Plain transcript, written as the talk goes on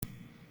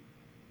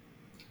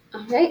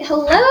All right.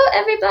 Hello,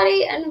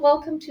 everybody, and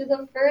welcome to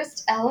the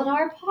first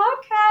Eleanor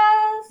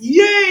podcast.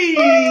 Yay!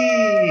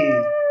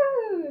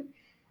 Woo!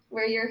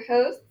 We're your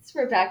hosts,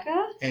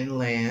 Rebecca And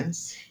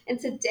Lance. and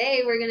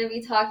today we're going to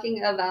be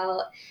talking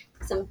about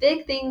some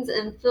big things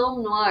in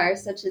film noir,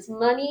 such as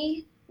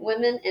money,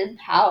 women, and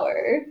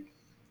power.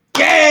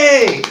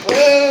 Yay!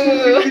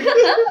 Woo!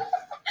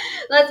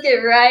 Let's get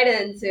right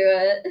into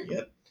it.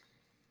 Yep.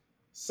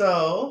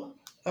 So,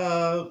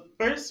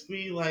 first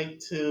we like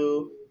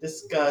to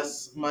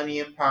discuss money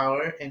and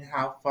power and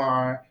how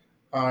far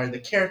are the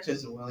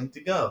characters willing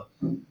to go.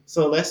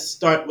 So let's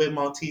start with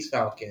Maltese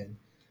Falcon.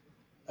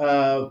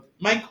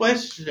 My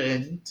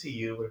question to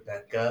you,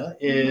 Rebecca,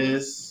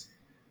 is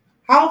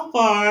how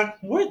far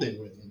were they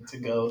willing to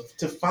go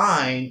to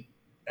find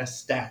a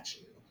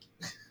statue?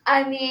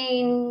 I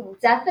mean,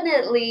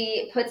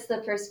 definitely puts the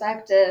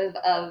perspective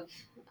of,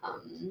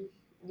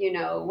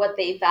 what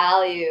they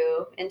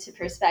value into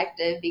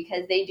perspective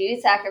because they do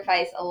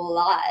sacrifice a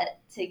lot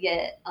to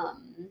get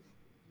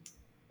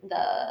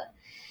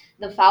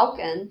the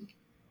falcon,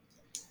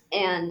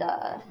 and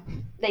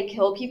they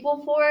kill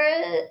people for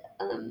it.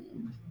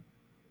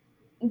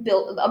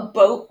 Built a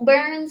boat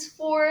burns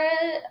for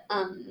it,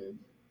 and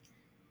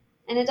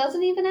it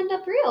doesn't even end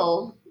up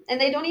real. And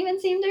they don't even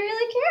seem to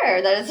really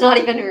care that it's not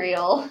even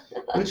real.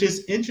 Which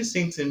is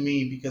interesting to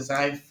me because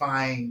I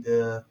find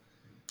the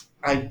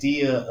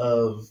idea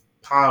of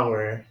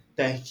power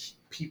that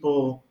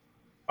people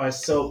are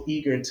so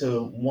eager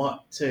to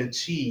want to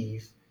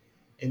achieve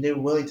and they're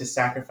willing to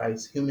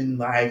sacrifice human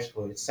lives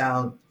for it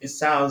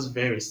sounds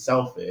very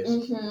selfish.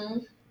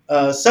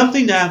 Mm-hmm.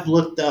 Something that I've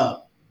looked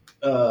up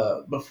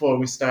before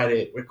we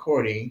started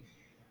recording,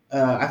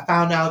 I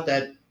found out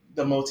that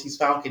the Maltese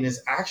Falcon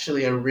is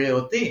actually a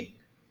real thing.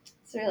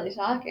 It's really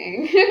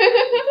shocking.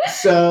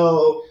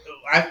 So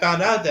I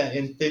found out that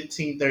in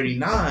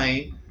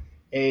 1539,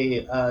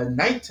 a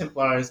Knight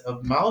Templars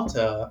of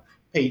Malta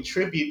paid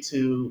tribute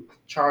to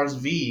Charles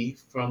V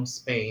from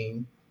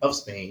Spain,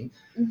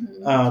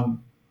 Mm-hmm.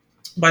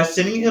 by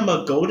sending him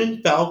a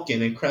golden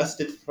falcon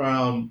encrusted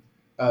from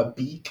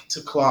beak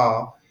to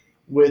claw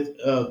with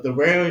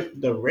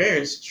the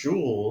rarest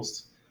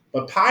jewels.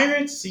 But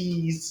pirates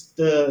seized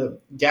the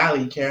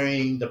galley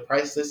carrying the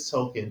priceless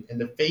token,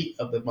 and the fate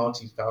of the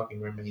Maltese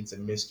Falcon remains a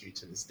mystery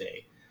to this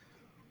day.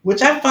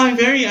 Which I find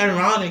very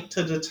ironic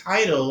to the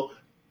title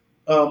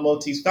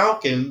Maltese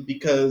Falcon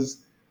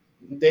because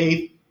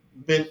they've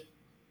been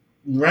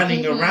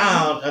running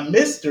around a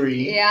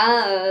mystery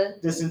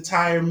this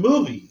entire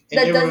movie. And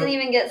that doesn't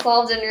even get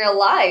solved in real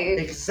life.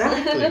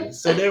 Exactly.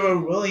 So they were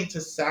willing to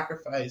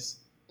sacrifice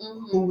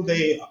who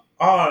they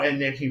are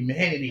and their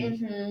humanity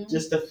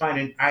just to find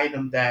an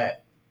item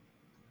that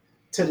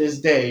to this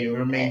day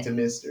remains a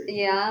mystery.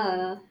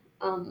 Yeah.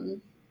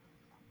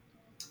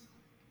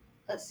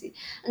 Let's see.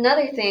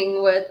 Another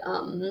thing with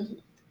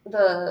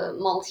the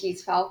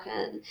Maltese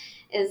Falcon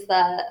is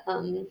that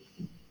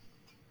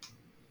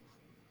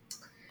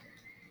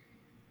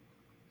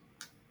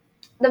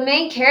the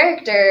main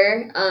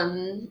character,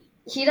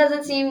 he's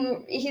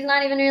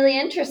not even really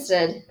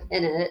interested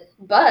in it,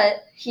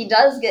 but he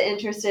does get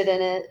interested in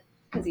it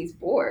because he's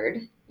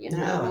bored,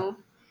 Yeah.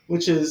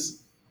 Which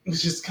is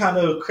kind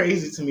of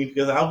crazy to me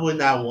because I would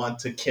not want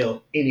to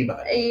kill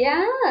anybody.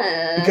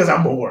 Yeah. Because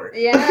I'm bored.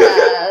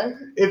 Yeah.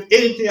 If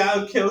anything, I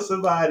would kill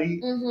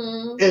somebody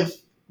if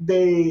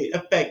they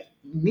affect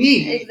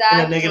me in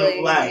a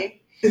negative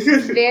light.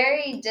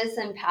 Very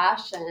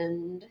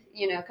disimpassioned,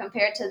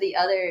 compared to the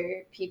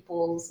other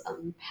people's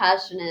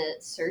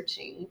passionate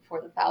searching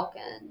for the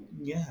falcon.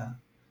 Yeah.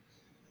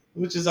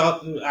 Which is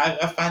all,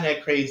 I find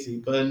that crazy.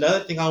 But another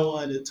thing I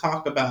wanted to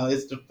talk about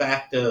is the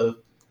fact of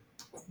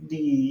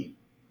the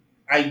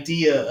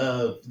idea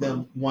of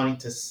them wanting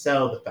to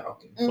sell the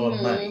falcon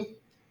for money.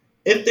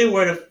 If they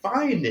were to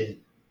find it,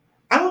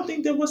 I don't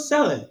think they would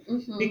sell it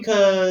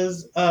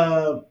because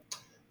the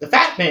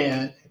fat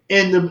man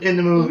in the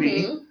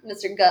movie,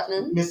 Mr.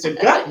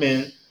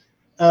 Gutman,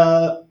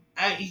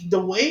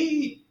 the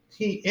way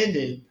he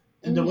ended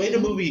and the way the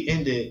movie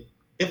ended,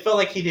 it felt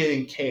like he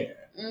didn't care.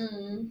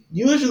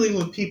 Usually,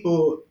 when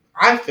people,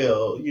 I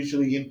feel,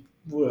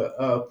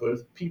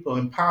 with people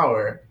in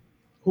power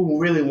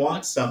who really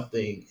want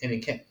something and they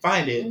can't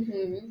find it,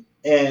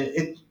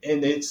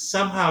 and they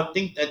somehow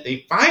think that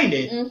they find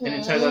it, and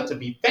it turns out to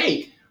be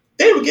fake,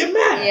 they would get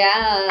mad.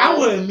 Yeah. I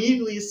would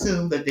immediately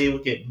assume that they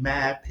would get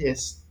mad,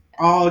 pissed,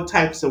 all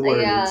types of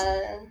words.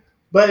 Yeah.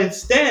 But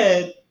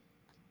instead,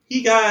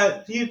 he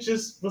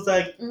just was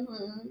like,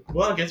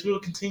 well, I guess we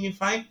will continue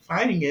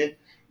fighting it.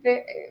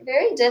 Very,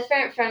 very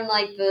different from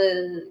like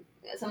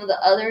some of the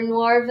other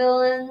noir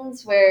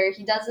villains where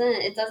it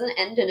doesn't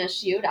end in a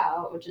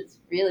shootout, which is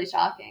really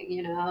shocking,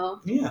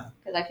 Yeah.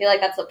 Because I feel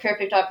like that's a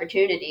perfect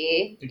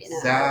opportunity.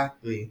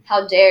 Exactly.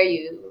 How dare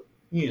you?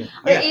 Yeah.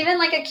 Or even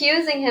like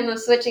accusing him of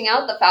switching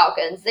out the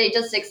falcons. They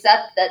just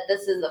accept that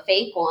this is a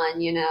fake one,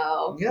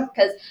 Yeah.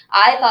 Because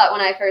I thought when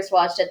I first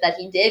watched it that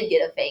he did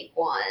get a fake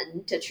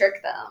one to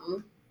trick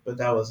them. But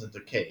that wasn't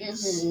the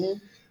case.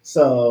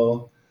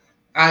 So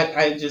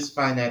I just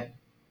find that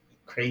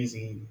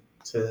crazy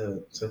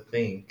to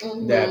think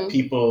that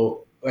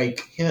people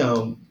like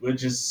him were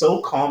just so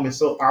calm and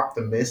so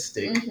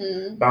optimistic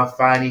about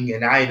finding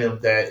an item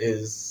that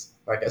is,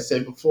 like I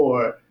said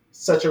before,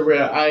 such a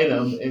rare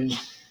item and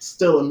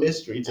still a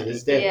mystery to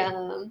this day.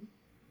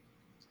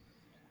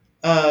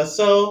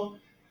 So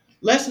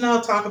let's now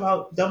talk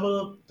about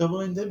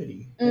double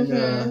indemnity and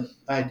the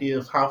idea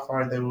of how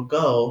far they will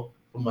go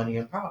for money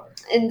and power.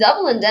 In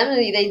Double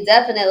Indemnity, they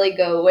definitely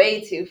go way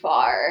too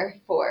far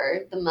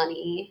for the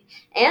money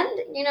and,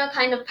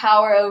 kind of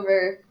power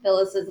over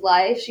Phyllis's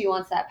life. She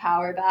wants that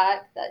power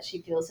back that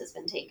she feels has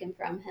been taken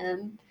from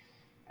him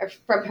or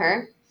from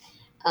her.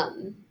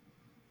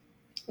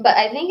 But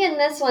I think in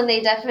this one,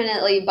 they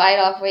definitely bite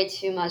off way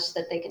too much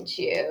that they can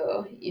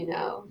chew,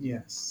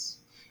 Yes.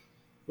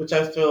 Which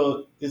I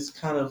feel is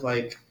kind of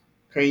like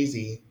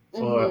crazy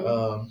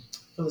for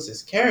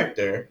Phyllis's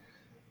character,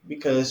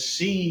 because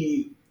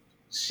she's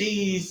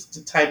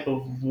the type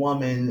of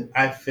woman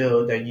I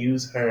feel that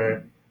use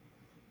her,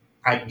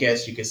 I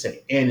guess you could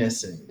say,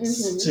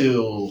 innocence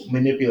to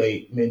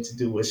manipulate men to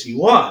do what she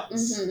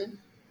wants,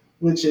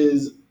 which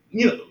is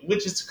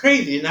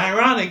crazy and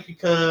ironic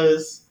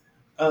because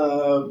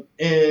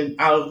in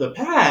Out of the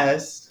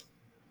Past,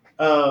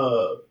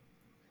 the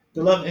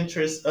love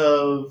interest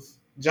of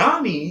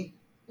Johnny,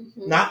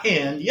 not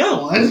Anne, the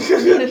other one,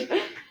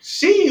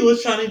 she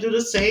was trying to do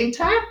the same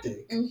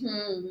tactic.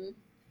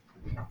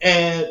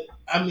 And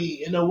I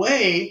mean, in a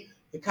way,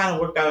 it kind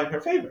of worked out in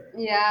her favor.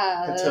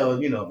 Yeah. Until,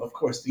 of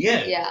course, the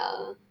end.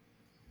 Yeah.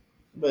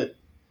 But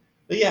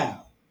yeah,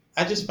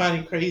 I just find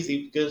it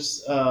crazy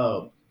because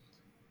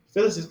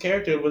Phyllis's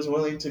character was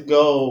willing to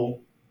go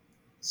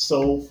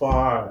so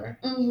far.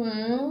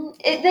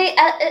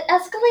 It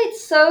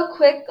escalates so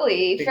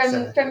quickly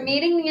from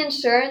meeting the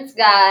insurance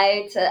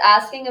guy to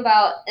asking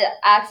about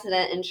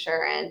accident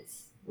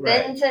insurance,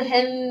 then to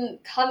him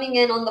coming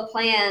in on the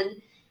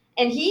plan.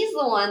 And he's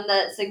the one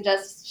that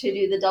suggests to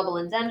do the double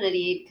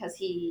indemnity because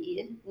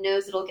he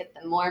knows it'll get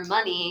them more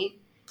money.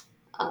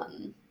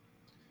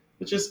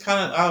 Which is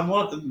kind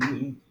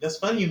of, that's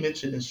funny you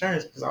mentioned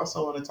insurance, because I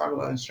also want to talk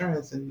about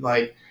insurance and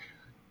like,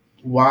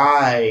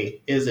 why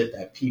is it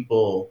that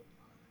people,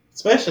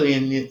 especially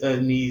in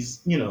these,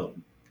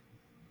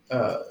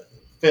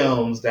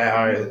 films that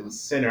are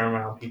centered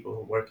around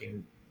people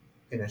working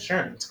in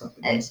insurance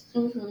companies,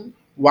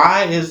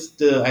 why is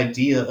the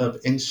idea of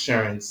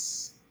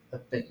insurance a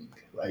thing?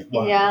 Like,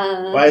 why?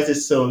 Yeah. Why is it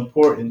so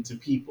important to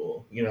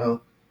people?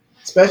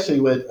 Especially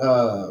with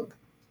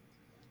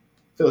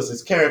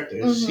Phyllis's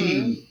character,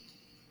 she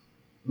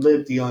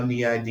lived on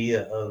the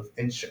idea of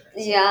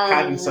insurance,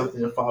 having something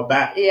to fall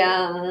back.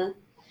 Yeah,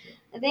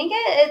 I think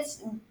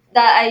it's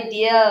that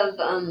idea of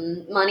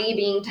money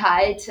being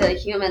tied to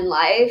human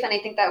life, and I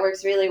think that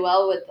works really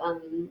well with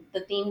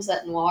the themes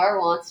that noir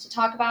wants to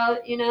talk about.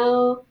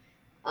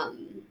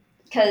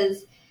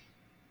 Because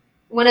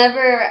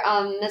whenever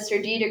Mr.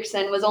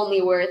 Dietrichson was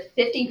only worth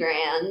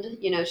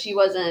 $50,000, she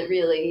wasn't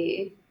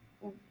really.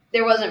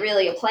 There wasn't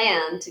really a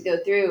plan to go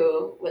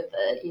through with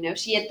it.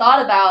 She had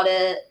thought about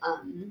it,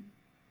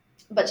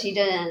 but she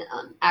didn't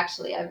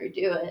actually ever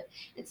do it.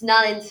 It's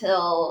not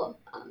until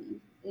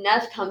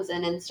Neff comes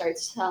in and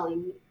starts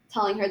telling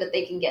her that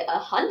they can get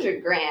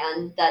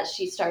 $100,000 that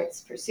she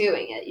starts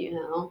pursuing it.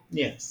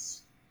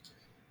 Yes,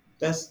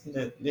 I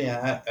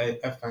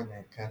find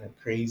that kind of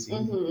crazy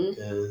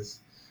because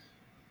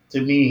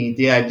to me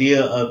the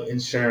idea of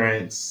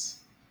insurance.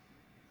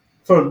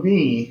 For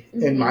me,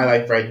 in my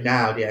life right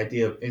now, the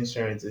idea of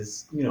insurance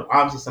is,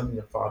 obviously something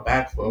to fall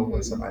back for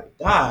when somebody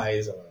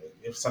dies, or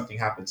if something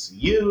happens to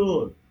you,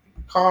 or your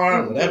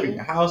car, whatever,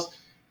 your house.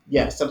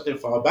 Yeah, something to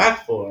fall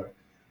back for.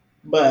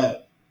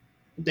 But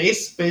they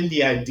spin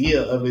the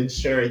idea of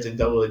insurance and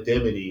double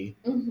indemnity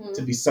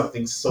to be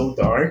something so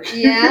dark.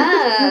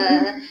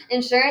 Yeah,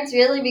 insurance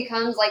really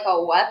becomes like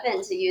a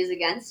weapon to use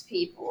against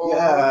people.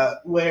 Yeah,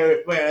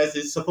 whereas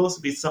it's supposed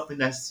to be something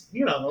that's,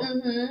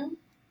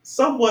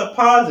 somewhat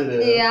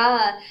positive.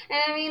 Yeah, and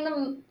I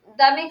mean,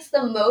 that makes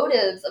the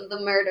motives of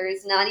the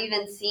murders not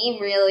even seem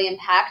really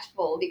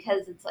impactful,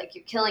 because it's like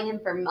you're killing him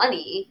for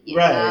money,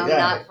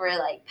 not for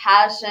like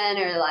passion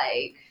or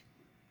like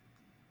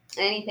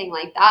anything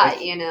like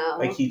that,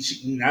 Like he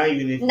not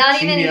even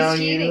cheating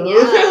cheating,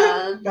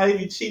 yeah. Not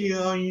even cheating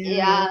on you.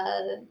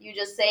 Yeah, you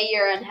just say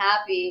you're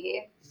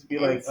unhappy. Just be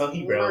like, oh,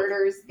 he broke.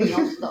 Murder's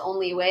the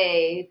only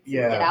way to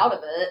get out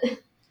of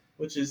it.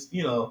 Which is,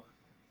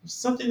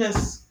 something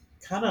that's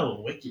kind of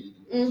wicked.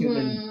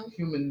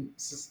 Human,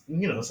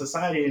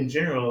 society in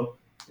general.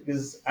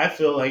 Because I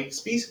feel like,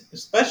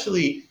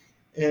 especially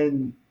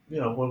in,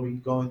 what we're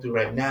going through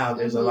right now,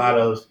 there's a lot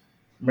of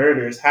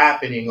murders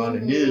happening on the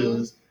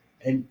news.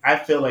 And I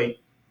feel like,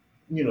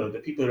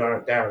 the people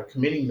that are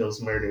committing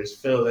those murders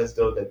feel as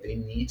though that they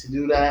need to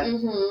do that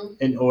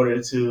in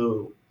order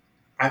to,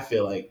 I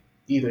feel like,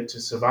 either to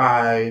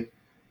survive,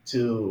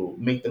 to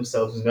make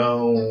themselves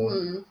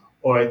known,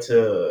 or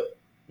to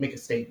make a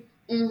statement.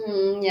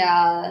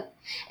 Yeah,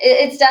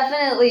 it's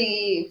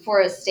definitely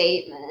for a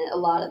statement a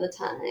lot of the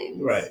time.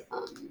 Right.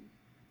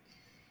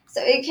 So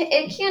it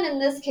can in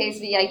this case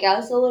be, I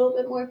guess, a little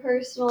bit more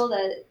personal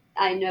that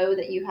I know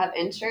that you have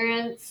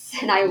insurance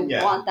and I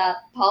Yeah, want that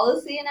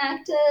policy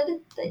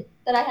enacted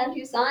that I have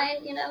you sign,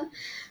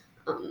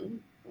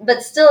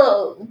 but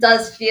still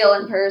does feel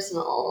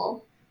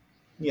impersonal.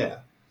 yeah.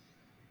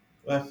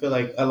 I feel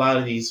like a lot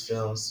of these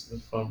films,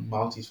 from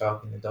Maltese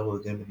Falcon to Double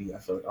Indemnity, I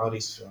feel like all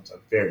these films are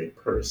very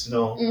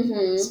personal,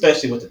 Mm-hmm.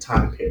 especially with the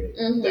time period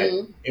that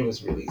Mm-hmm. it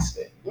was released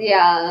in.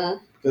 Yeah.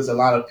 Because a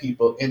lot of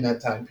people in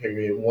that time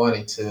period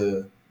wanted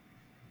to,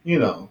 you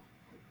know,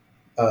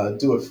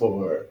 do it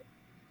for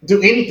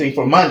do anything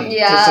for money to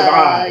Yeah.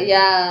 survive,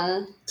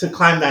 Yeah. to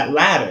climb that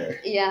ladder,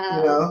 you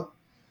Yeah. know,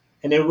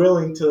 and they're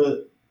willing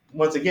to.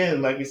 Once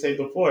again, like you said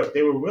before,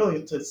 they were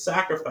willing to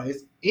sacrifice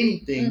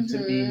anything to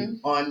be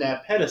Mm-hmm. on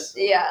that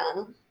pedestal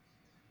Yeah.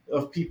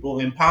 of people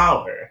in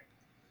power.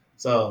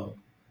 So,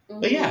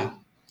 but yeah. Mm-hmm.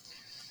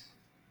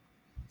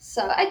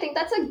 So I think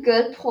that's a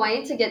good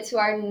point to get to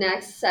our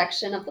next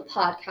section of the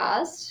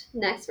podcast.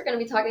 Next, we're going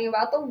to be talking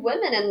about the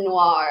women in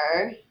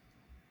noir.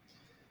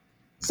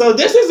 So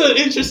this is an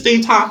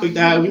interesting topic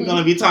that we're going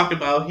to be talking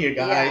about here,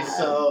 guys. Yeah.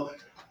 So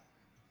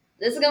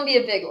This is going to be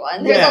a big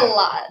one. There's a yeah,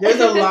 lot. there's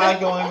a lot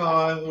going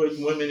on with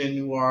women in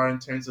noir in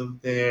terms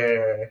of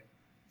their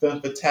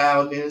femme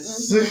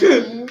fataleness.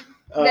 Mm-hmm.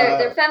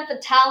 Their uh, femme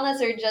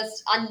fataleness are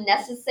just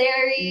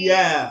unnecessary.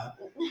 yeah,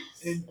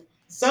 and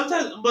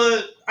sometimes,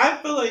 but I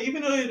feel like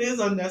even though it is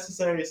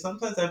unnecessary,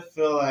 sometimes I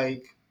feel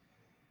like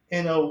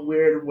in a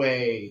weird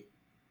way,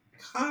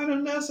 kind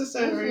of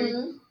necessary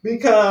Mm-hmm.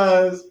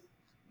 because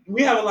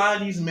we have a lot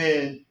of these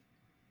men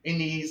in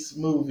these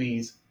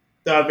movies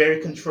that are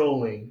very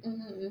controlling,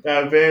 Mm-hmm.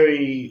 that are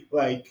very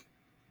like,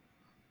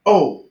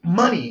 oh,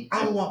 money,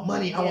 I want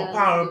money, I want Yeah.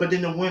 power. But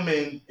then the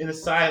women in the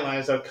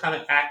sidelines are kind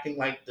of acting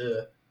like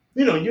the,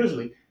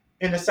 usually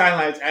in the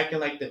sidelines acting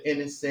like the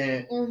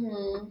innocent,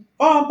 Mm-hmm.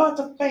 oh, I'm about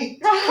to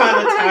faint kind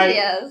of type.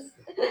 Yes.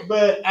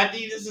 But I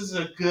think this is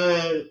a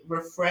good,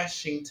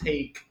 refreshing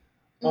take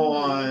Mm-hmm.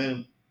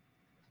 on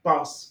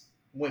boss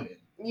women.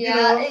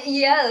 Yeah.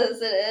 Yes,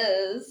 it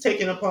is.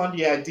 Taking upon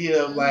the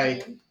idea of like,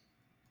 Mm-hmm.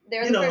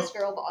 They're you the know, first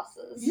girl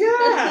bosses.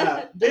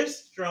 yeah, they're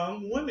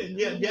strong women.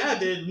 Yeah, yeah,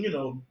 Mm-hmm.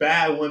 they're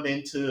bad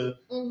women to you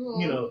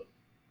Mm-hmm. know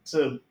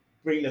to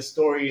bring the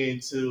story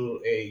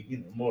into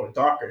a more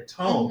darker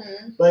tone.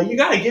 Mm-hmm. But you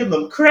got to give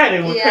them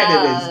credit when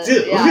credit is Yeah.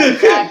 due. Yeah.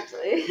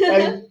 Exactly.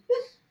 Like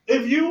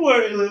if you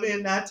were living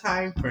in that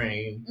time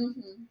frame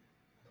Mm-hmm.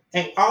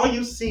 and all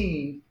you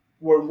seen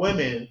were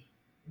women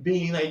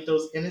being like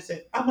those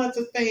innocent, I'm about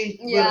to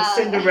faint, little Yeah.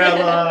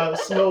 Cinderella,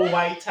 Snow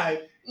White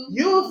type,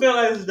 you will Mm-hmm. feel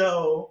as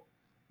though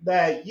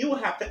that you will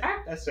have to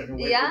act a certain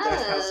way because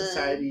that's how Yeah.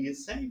 society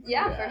is saying for you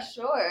Yeah, to for act.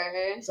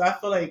 sure. So I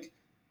feel like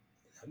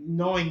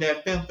knowing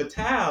that femme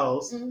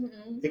fatales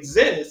Mm-hmm.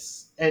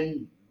 exists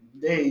and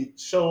they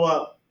show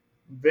up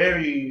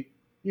very,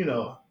 you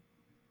know,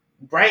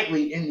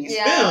 brightly in these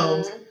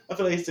films, Yeah. I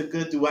feel like it's a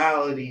good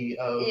duality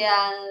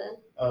Yeah.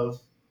 of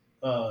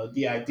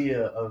the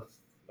idea of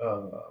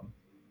uh,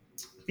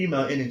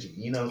 female energy,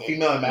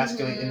 female and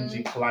masculine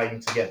energy Mm-hmm. colliding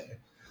together.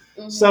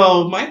 Mm-hmm.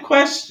 So my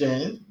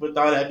question, with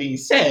all that being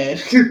said,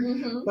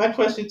 Mm-hmm. my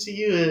question to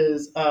you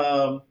is,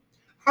 how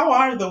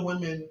are the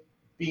women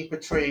being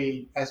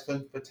portrayed as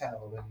femme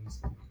fatale in these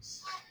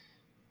movies?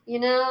 You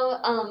know,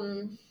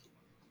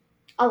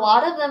 a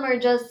lot of them are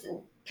just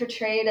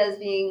portrayed as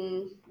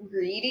being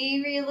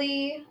greedy,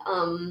 really,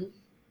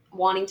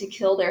 wanting to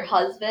kill their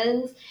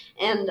husbands,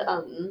 and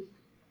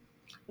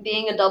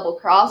being a double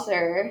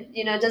crosser.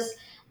 Just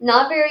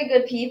not very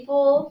good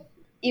people.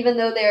 Even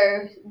though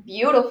they're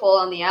beautiful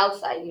on the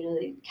outside,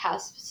 they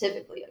cast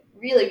specifically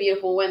really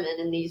beautiful women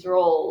in these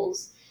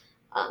roles.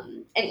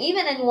 And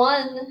even in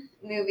one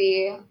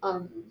movie,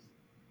 I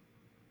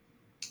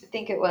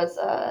think it was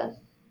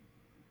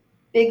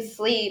Big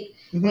Sleep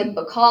with Mm-hmm.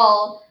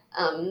 Bacall,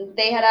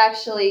 they had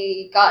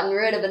actually gotten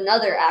rid of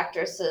another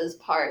actress's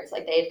parts.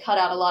 Like they had cut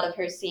out a lot of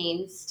her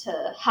scenes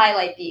to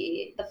highlight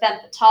the femme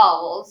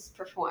fatale's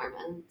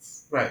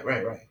performance. Right,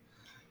 right,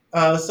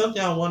 right.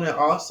 Something I want to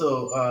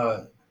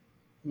also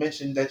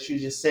mention that you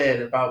just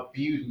said about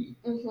beauty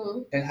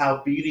Mm-hmm. and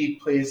how beauty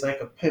plays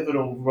like a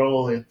pivotal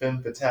role in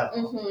femme fatale.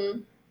 Mm-hmm.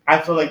 I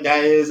feel like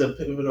that is a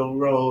pivotal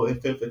role in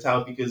femme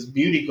fatale because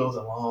beauty goes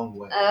a long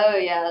way. Oh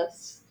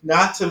yes.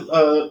 Not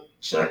to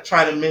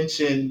try to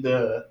mention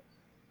the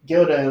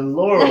Gilda and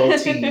Laurel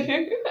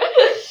tea.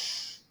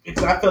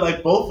 Because I feel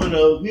like both of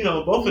those,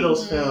 both of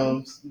those Mm-hmm.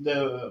 films,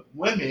 the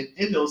women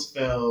in those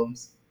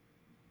films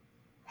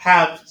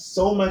have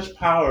so much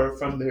power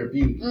from their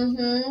beauty.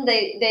 Mm-hmm.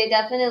 They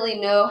definitely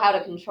know how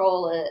to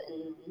control it,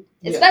 and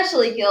Yeah.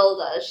 especially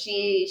Gilda.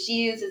 She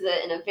uses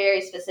it in a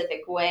very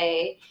specific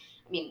way.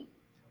 I mean,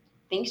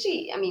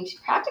 she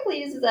practically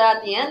uses it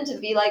at the end to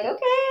be like,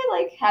 okay,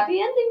 like happy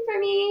ending for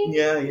me.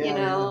 Yeah, You yeah, yeah.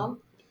 know.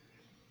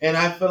 And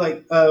I feel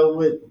like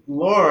with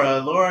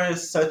Laura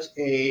is such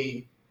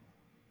a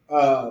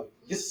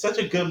it's such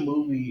a good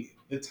movie.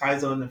 It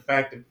ties on the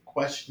fact of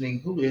questioning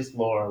who is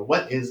Laura,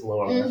 what is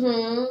Laura,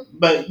 Mm-hmm.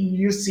 but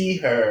you see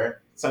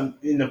her some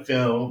in the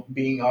film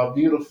being all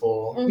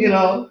beautiful,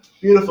 Mm-hmm.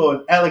 beautiful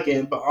and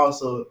elegant, but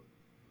also,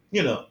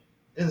 in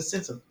a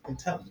sense of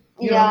intelligent.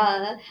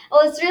 Yeah.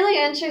 Well, it's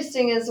really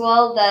interesting as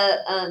well that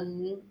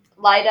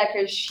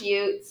Lydecker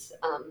shoots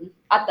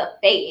at the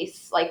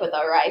face, like with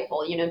a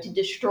rifle, to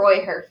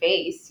destroy her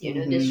face,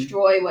 Hmm.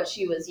 destroy what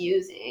she was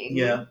using.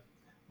 Yeah,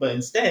 but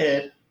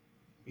instead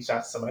he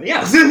shot somebody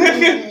else.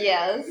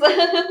 Yes.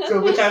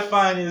 So, which I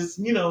find is,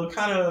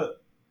 kind of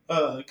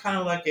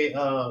like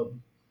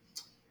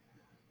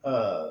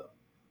uh,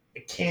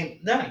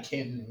 not a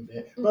cannon,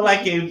 but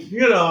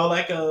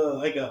like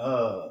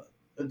a,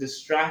 a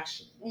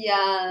distraction in a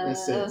Yeah.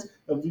 sense.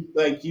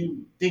 Like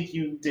you think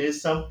you did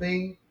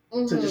something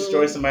to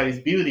destroy Hmm. somebody's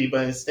beauty,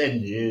 but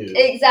instead no.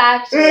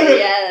 Exactly.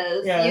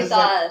 Yes. Yeah, You it's like,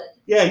 thought.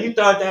 yeah, you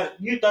thought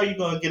you were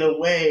gonna get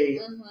away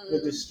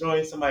with Hmm.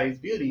 destroying somebody's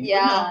beauty, but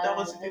no, that Yeah.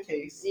 wasn't the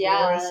case.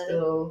 Laura is Yeah.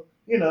 still,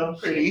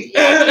 pretty. She's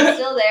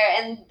still there,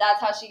 and that's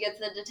how she gets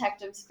the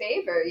detective's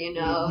favor.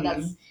 Hmm.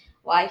 That's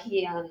why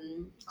he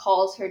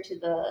calls her to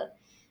the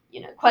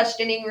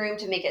questioning room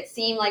to make it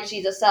seem like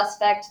she's a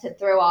suspect to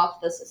throw off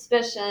the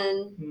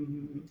suspicion.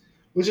 Hmm.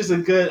 Which is a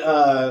good,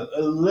 a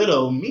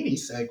little mini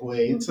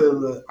segue to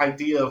Mm-hmm. the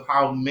idea of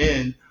how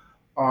men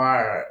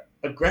are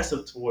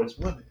aggressive towards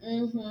women.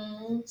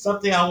 Mm-hmm.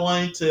 Something I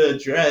wanted to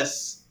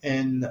address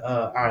in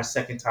our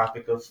second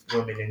topic of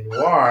women in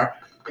noir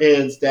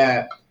is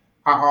that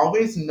I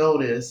always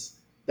notice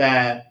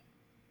that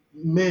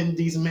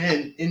these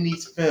men in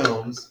these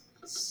films,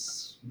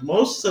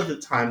 most of the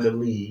time the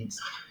leads,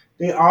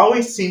 they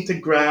always seem to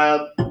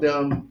grab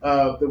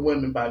the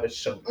women by the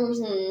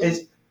shoulders. Mm-hmm. It's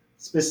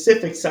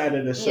specific side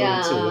of the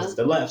shoulder too. Yeah. It's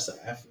the left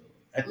side.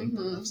 I think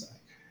the left Mm-hmm. side.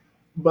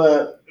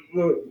 But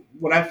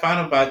what I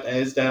found about that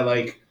is that,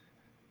 like,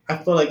 I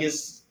feel like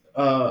it's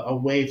a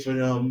way for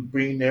them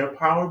bring their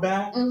power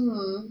back,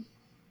 Mm-hmm.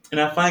 and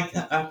I find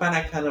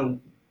that kind of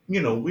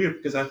weird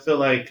because I feel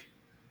like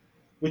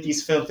with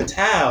these femme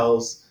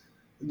fatales,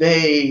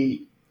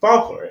 they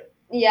fall for it,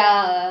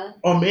 Yeah.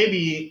 or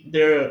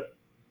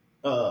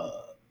uh,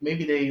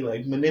 maybe they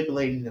like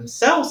manipulating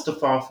themselves to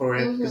fall for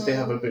it because they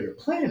have Mm-hmm. a bigger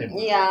plan in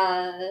mind.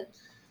 Yeah.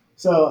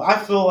 So I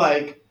feel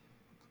like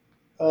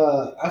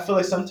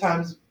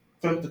sometimes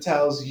femme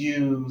fatales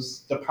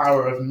use the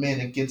power of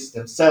men against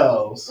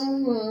themselves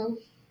Mm-hmm.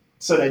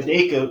 so that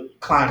they could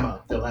climb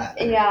up the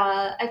ladder.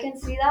 Yeah. I can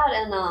see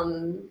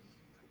that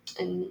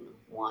in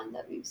one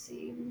that we've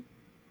seen.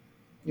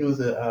 It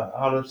was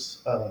out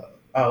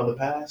of the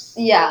past.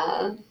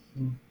 Yeah.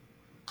 Mm.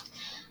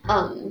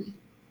 Um,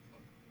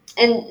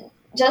 and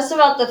just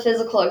about the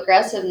physical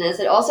aggressiveness,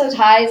 it also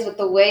ties with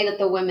the way that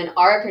the women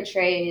are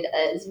portrayed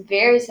as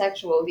very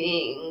sexual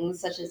beings,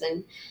 such as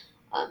in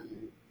um,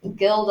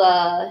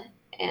 Gilda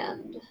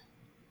and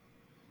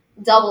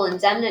Double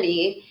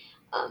Indemnity.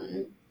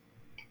 Um,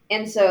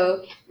 and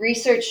so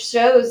research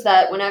shows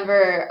that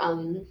whenever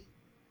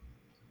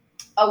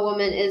a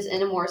woman is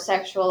in a more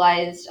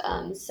sexualized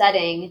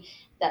setting,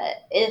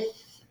 that if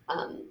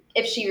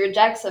she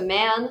rejects a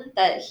man,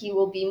 that he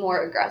will be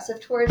more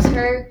aggressive towards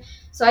her.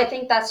 So I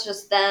think that's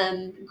just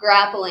them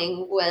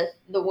grappling with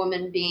the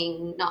woman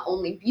being not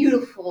only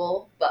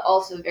beautiful but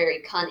also very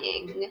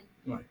cunning.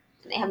 Right.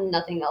 And they have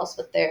nothing else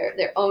but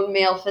their own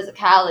male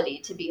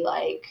physicality to be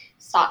like,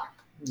 stop.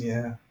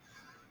 Yeah.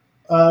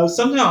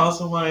 Something I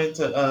also wanted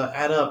to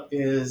add up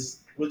is,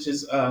 which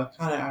is kind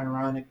of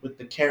ironic with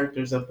the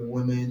characters of the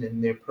women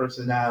and their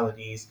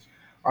personalities.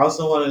 I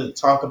also wanted to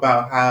talk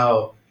about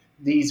how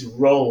these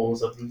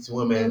roles of these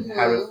women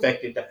have Mm-hmm.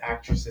 affected the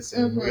actresses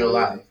in real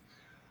Mm-hmm. life.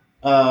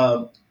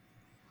 Um,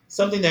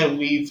 Something that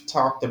we've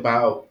talked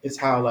about is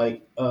how,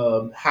 like,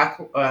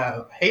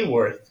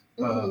 Hayworth,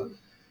 Mm-hmm.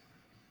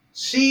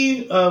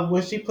 she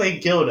when she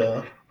played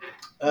Gilda,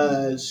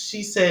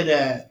 she said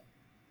that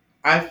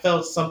I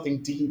felt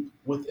something deep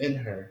within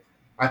her.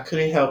 I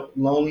couldn't help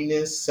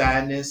loneliness,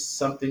 sadness,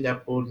 something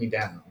that pulled me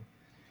down.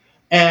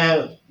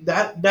 And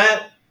that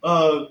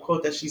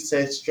quote that she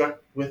said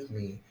struck with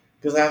me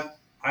because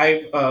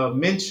I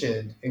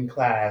mentioned in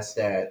class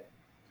that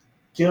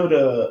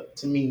Gilda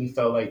to me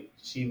felt like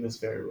she was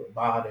very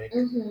robotic,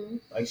 Mm-hmm.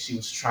 like she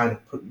was trying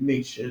to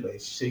make sure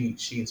that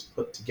she's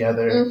put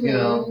together,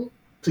 Mm-hmm.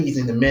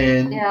 pleasing the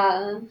men,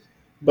 Yeah.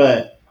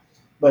 but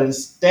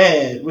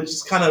instead, which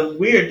is kind of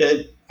weird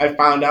that I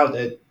found out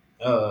that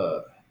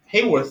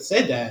Hayworth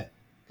said that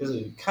because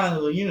it kind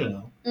of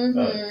kind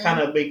Mm-hmm.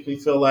 of makes me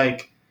feel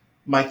like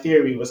my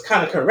theory was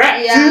kind of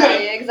correct. Yeah,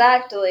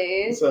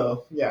 exactly.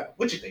 So yeah,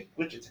 what you think?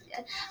 What you think?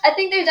 Yeah. I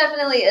think there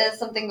definitely is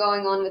something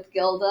going on with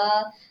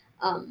Gilda,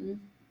 um,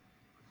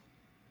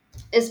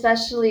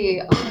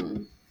 especially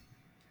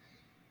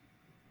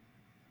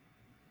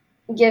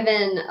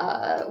given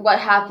what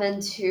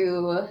happened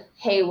to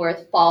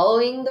Hayworth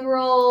following the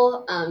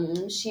role.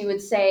 She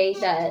would say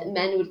that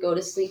men would go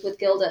to sleep with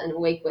Gilda and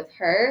awake with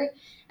her,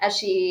 as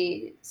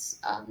she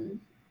um,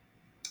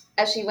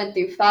 as she went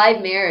through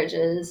 5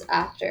 marriages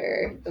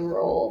after the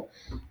role.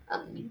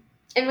 Um,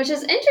 and which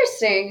is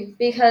interesting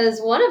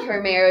because one of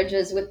her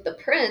marriages with the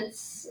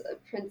prince,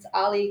 Prince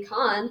Ali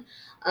Khan,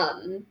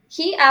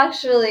 he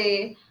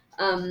actually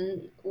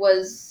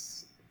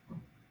was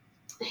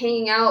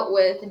hanging out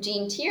with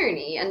Jean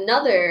Tierney,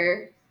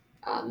 another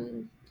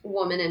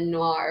woman in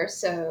noir.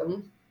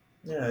 So,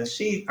 Yeah,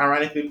 she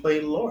ironically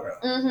played Laura.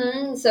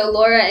 so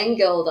Laura and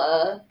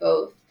Gilda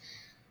both.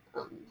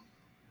 Um,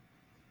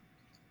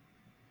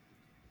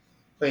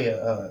 Play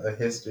a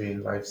history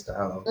and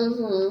lifestyle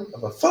hmm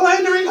of a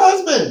philandering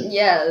husband.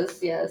 Yes,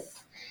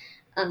 yes.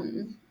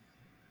 Um,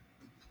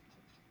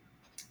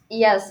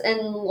 yes, and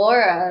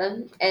Laura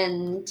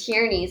and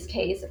Tierney's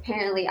case,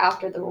 apparently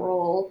after the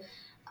role,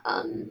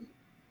 um,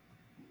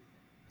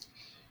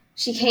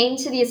 she came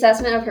to the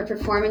assessment of her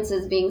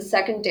performances being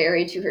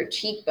secondary to her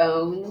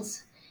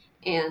cheekbones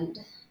and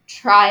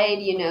tried,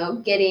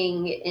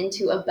 getting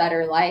into a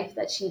better life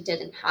that she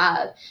didn't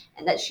have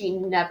and that she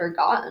never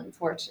got,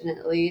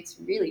 unfortunately. It's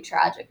really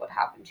tragic what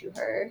happened to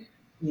her.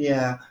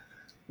 Yeah,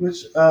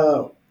 which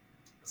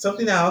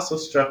something that also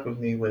struck with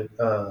me with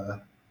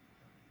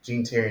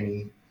Jean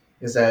Tierney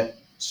is that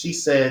she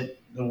said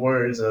the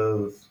words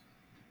of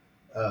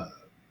uh,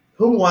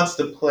 "Who wants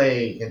to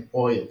play an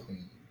oil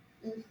painting?"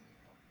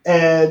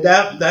 And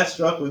that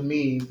struck with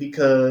me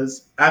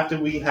because after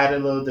we had a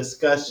little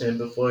discussion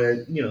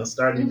before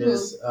starting Mm-hmm.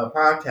 this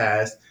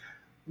podcast,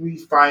 we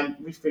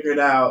figured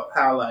out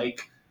how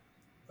like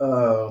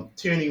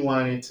Tierney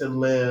wanted to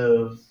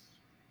live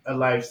a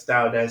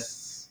lifestyle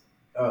that's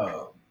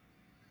uh,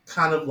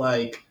 kind of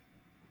like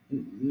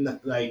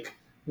like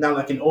not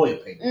like an oil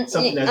painting,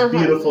 something that's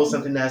beautiful, Uh-huh.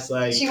 something that's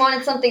like She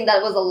wanted something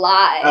that was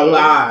alive.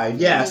 alive,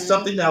 yeah, Mm-hmm.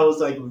 something that was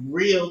like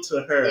real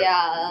to her,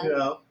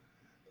 Yeah.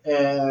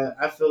 And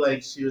I feel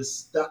like she was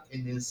stuck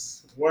in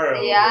this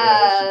world where she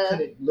Yeah.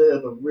 couldn't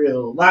live a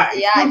real life.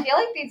 Yeah, I feel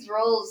like these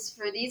roles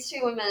for these two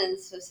women in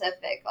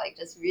specific, like,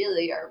 just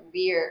really are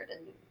weird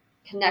in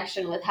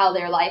connection with how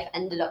their life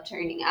ended up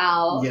turning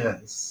out.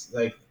 Yes,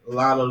 like a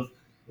lot of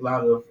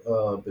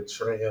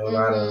betrayal, a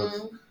lot of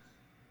Mm-hmm.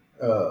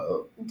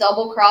 uh,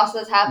 Double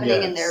crosses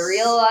happening in their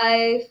real yes,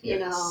 life.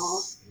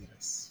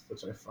 yes,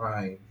 which I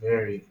find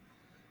very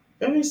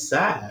very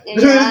sad.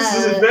 This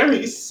is Yeah,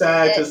 very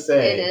sad to it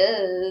say.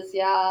 is.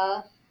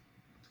 Yeah.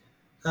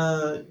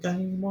 Got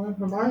any more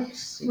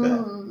remarks? You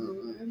got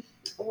Hmm.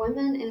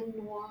 Women in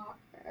noir.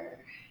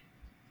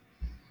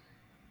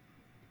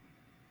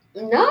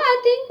 No, I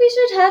think we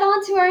should head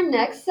on to our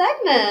next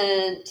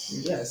segment.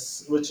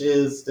 yes, which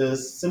is the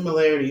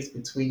similarities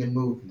between the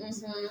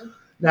movies. Mm-hmm.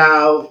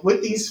 Now,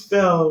 with these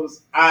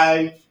films,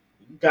 I've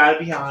got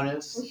to be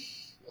honest.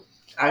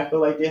 I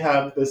feel like they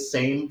have the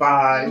same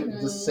vibe, the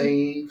Mm-hmm.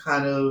 same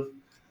kind of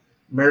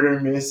murder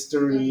Mm-hmm.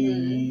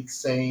 mystery,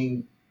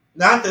 same,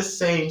 not the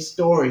same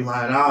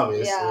storyline,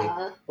 obviously,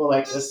 Yeah. but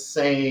like the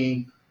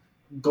same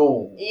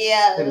goals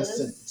in a Yes.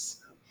 sense.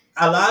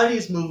 A lot of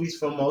these movies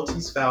from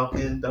Maltese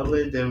Falcon, Double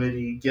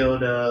Indemnity,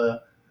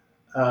 Gilda,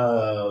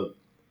 uh,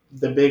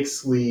 The Big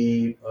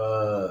Sleep,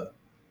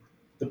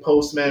 The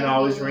Postman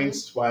Always Mm-hmm.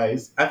 Rings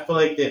Twice. I feel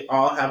like they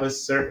all have a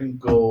certain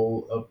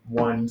goal of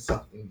wanting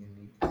something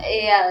unique.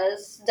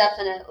 Yes,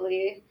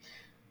 definitely.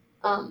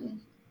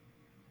 Um,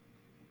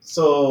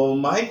 So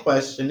my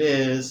question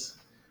is,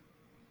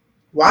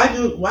 why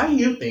do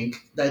you think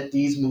that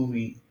these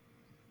movies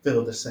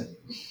feel the same?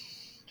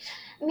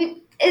 I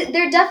mean,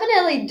 they're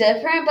definitely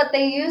different, but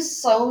they use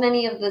so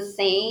many of the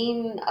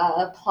same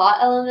plot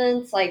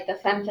elements, like the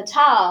femme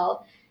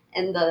fatale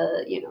and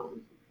the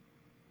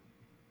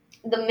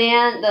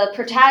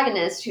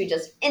protagonist who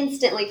just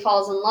instantly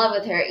falls in love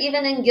with her.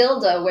 Even in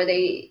Gilda, where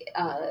they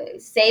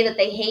say that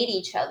they hate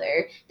each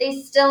other,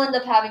 they still end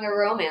up having a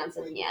romance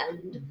in the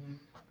end. Mhm.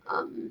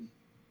 Um,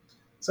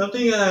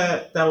 Something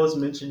that was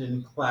mentioned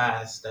in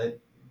class that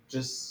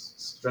just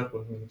struck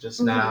with me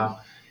just mhm, now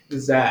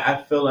is that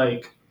I feel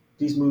like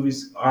these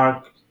movies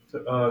are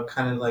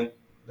kind of like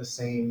the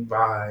same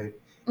vibe.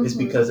 Is mhm,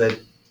 because that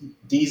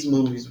these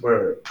movies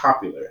were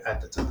popular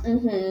at the time.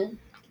 mhm,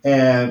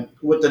 And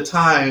with the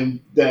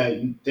time that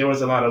there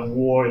was a lot of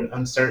war and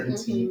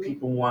uncertainty, mhm.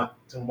 people want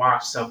to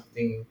watch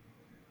something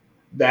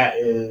that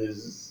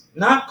is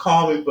not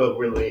common but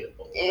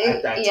relatable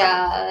at that time frame.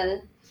 Yeah.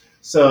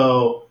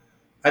 So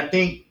I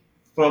think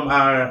from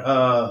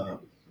our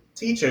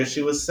teacher,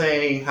 she was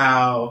saying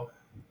how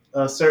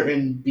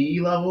certain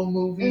B level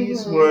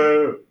movies Mhm.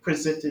 were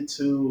presented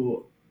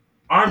to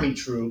army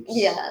troops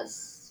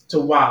Yes. to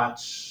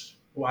watch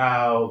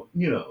while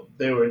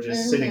they were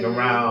just sitting Mhm.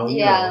 around.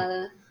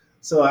 Yeah.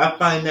 So I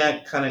find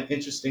that kind of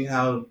interesting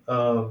how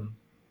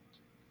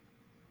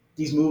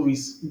these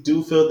movies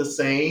do feel the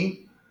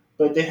same,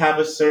 but they have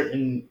a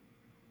certain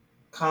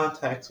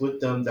context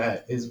with them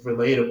that is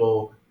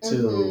relatable to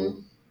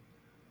Mhm.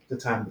 the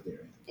time that they're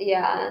in.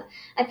 Yeah,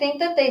 I think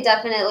that they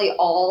definitely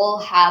all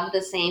have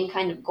the same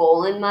kind of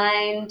goal in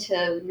mind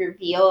to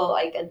reveal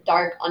like a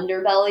dark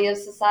underbelly of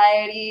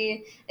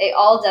society. They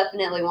all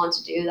definitely want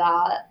to do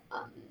that.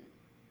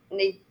 And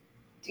they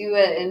do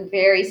it in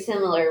very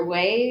similar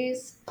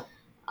ways.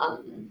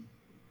 Um,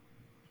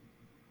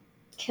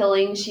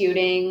 killing,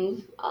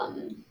 shooting,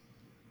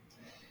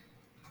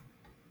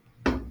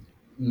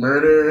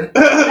 Murder,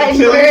 like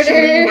killing,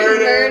 shooting,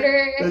 murder,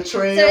 murder. So, is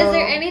there betrayal.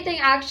 anything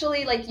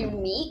actually like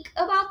unique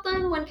about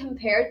them when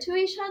compared to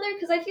each other?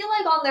 Because I feel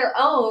like on their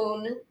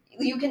own,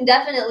 you can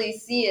definitely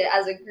see it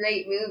as a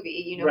great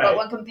movie, you know. But Right,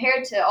 when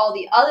compared to all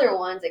the other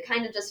ones, it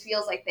kind of just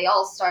feels like they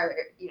all start,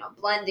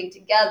 blending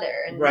together.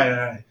 And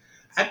right.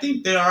 I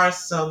think there are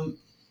some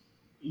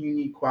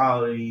unique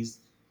qualities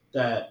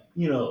that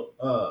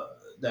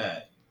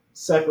that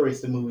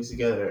separates the movies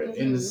together.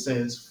 In the hmm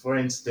sense, for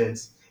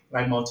instance,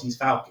 like Maltese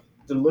Falcon,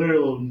 the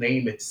literal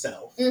name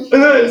itself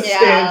stands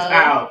yeah,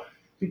 out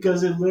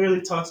because it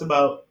literally talks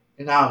about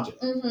an object.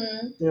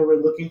 hmm They were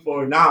looking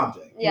for an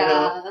object,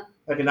 yeah,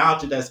 like an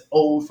object that's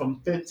old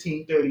from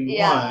 1531,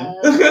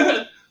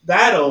 yeah,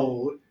 that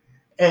old,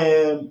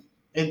 and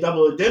in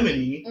Double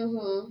Indemnity,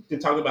 hmm to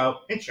talk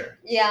about insurance,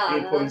 the yeah.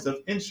 importance of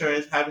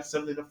insurance, having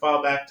something to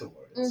fall back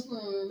towards.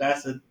 hmm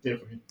That's a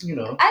different,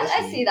 that's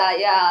I see unique. that.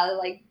 Yeah,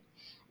 like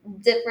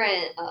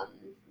different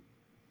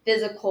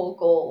physical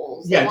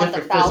goals. They Yeah, want the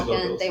different physical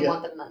falcon. goals. They Yeah,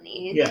 want the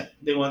money. yeah,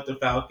 they want the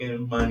Falcon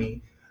and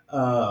money.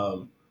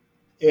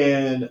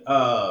 And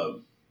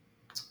out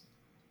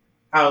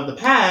of the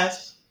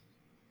past,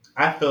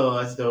 I feel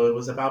as though it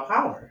was about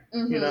power.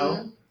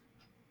 hmm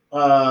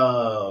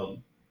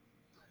Um,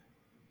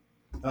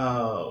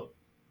 uh,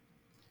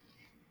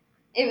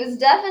 It was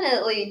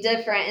definitely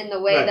different in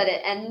the way right, that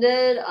it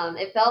ended.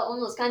 It felt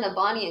almost kind of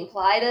Bonnie and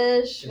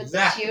Clyde-ish with the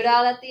exactly,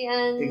 shootout at the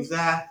end.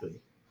 exactly.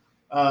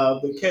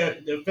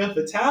 The femme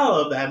fatale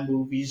of that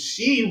movie,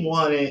 she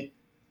wanted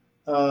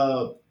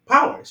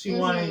power.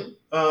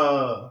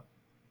 hmm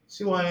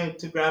She wanted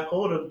to grab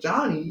hold of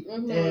Johnny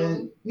hmm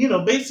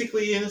and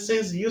basically in a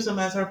sense use him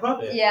as her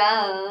puppet.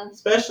 Yeah.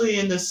 Especially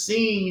in the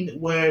scene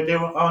where they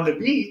were on the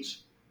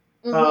beach,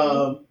 hmm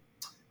um,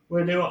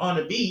 where they were on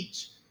the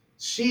beach,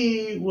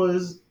 she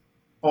was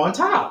on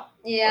top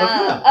of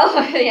Yeah. him.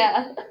 Oh,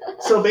 yeah.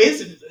 So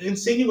basically,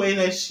 insinuating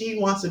that she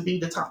wants to be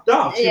the top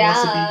dog. She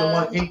wants to be the Yeah.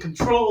 one in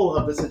control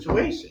of the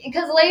situation.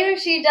 Because later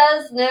she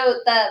does note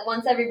that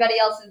once everybody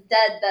else is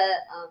dead, that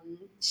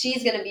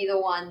she's gonna be the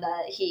one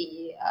that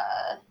he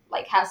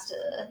like has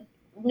to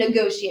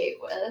negotiate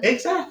with.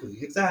 Exactly,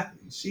 exactly.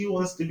 She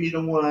wants to be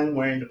the one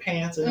wearing the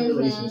pants in the hmm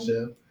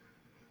relationship,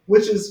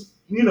 which is,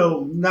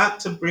 not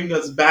to bring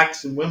us back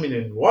to women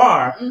in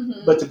noir,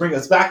 but to bring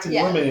us back to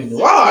the women in Yes.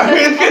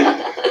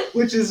 noir,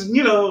 which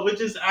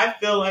is, I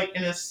feel like,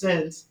 in a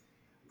sense,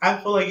 I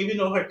feel like even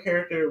though her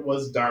character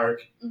was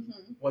dark, hmm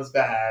was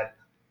bad,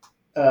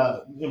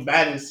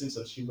 bad in the sense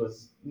of she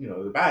was,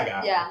 the bad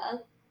guy. Yeah.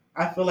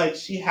 I feel like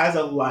she has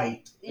a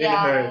light in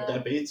her Yeah.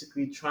 that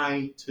basically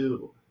trying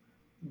to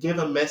give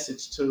a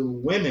message to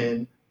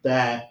women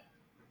that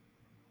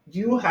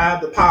you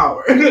have the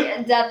power. Yeah, You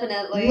have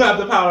definitely.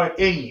 the power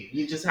in you.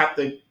 You just have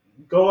to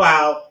go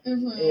out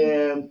hmm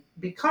and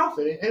be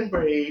confident and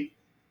brave,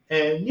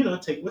 and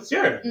take what's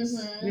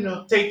yours.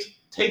 hmm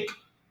Take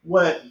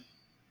what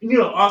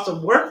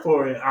also work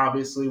for it.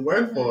 Obviously,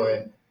 work for hmm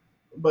it,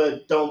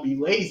 but don't be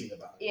lazy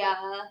about it. Yeah.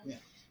 Yeah.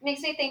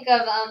 Makes me think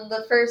of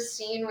the first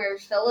scene where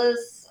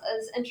Phyllis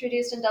is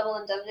introduced in Double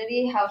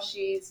Indemnity, how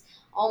she's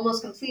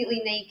almost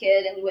completely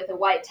naked and with a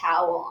white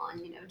towel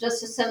on,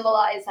 just to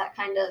symbolize that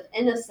kind of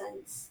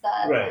innocence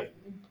Right.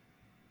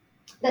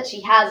 that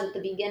she has at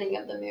the beginning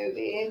of the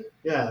movie.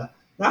 Yeah.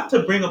 Not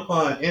to bring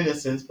upon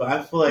innocence, but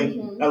I feel like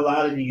hmm a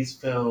lot of these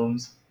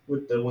films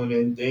with the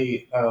women,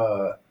 they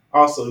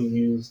also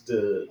use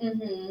the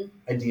hmm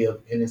idea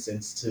of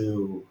innocence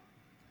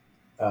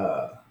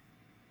uh,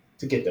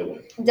 to get their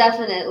way.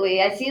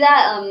 Definitely. I see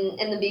that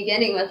in the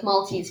beginning with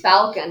Maltese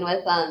Falcon,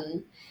 with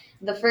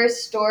the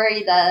first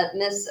story that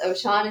Miss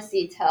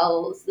O'Shaughnessy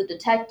tells the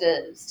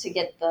detectives to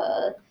get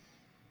the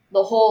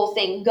whole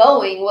thing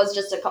going was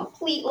just a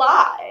complete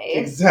lie.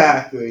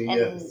 Exactly. And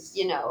Yes.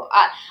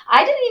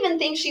 I didn't even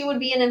think she would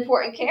be an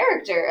important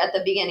character at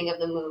the beginning of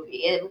the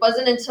movie. It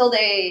wasn't until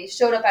they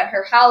showed up at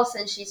her house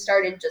and she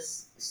started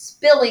just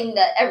spilling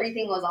that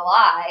everything was a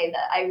lie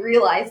that I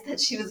realized that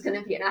she was going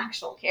to be an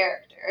actual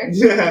character.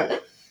 Yeah.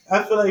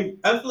 I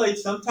feel like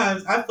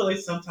sometimes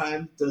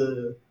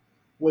the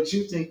what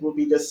you think will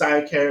be the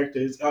side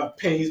characters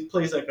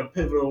plays like a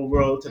pivotal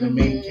role to the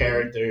main hmm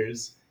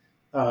character's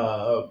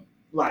uh,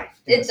 life.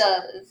 It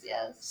does,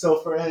 yes. So,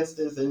 for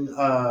instance, in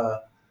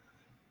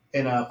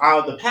Out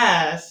of the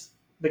Past,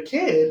 the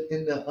kid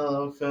in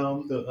the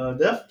film, the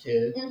deaf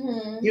kid, hmm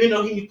even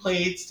though he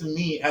plays to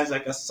me as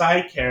like a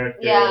side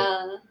character,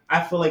 Yeah,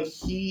 I feel like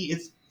he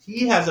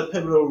has a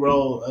pivotal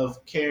role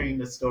of carrying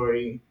the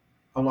story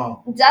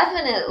along.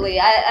 definitely.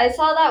 I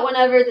saw that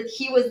whenever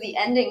he was the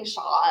ending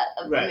shot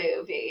of the Right.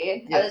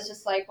 movie. I Yeah. was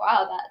just like,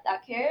 wow,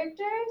 that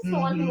character is the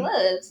one who Mm-hmm.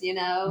 lives,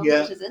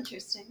 Yeah. which is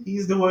interesting.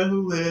 He's the one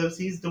who lives.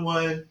 He's the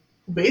one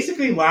who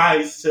basically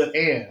lies to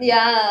Anne,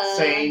 Yeah.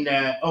 saying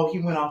that he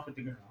went off with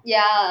the girl,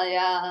 Yeah,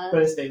 yeah.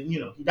 but instead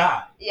he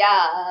died.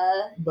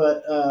 Yeah.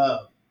 But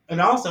and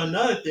also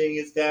another thing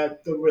is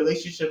that the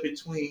relationship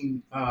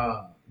between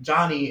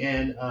Johnny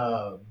and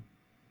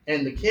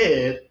the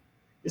kid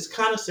is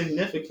kind of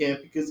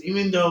significant because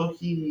even though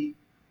he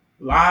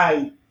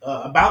lied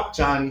about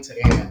Johnny to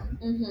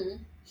Anne,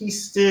 he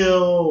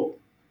still,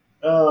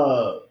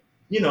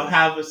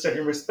 have a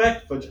certain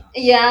respect for Johnny.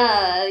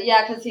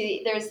 Yeah, because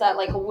there's that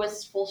like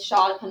wistful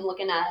shot of him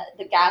looking at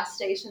the gas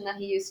station that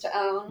he used to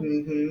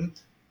own.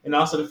 And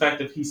also the fact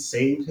that he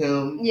saved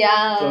him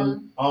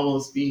from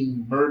almost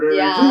being murdered.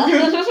 Yeah,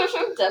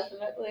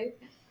 definitely.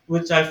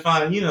 Which I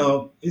find,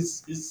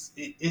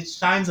 it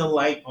shines a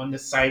light on the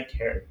side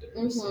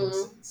characters.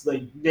 It's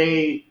like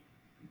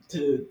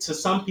to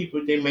some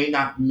people, they may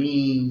not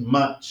mean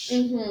much,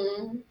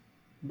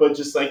 but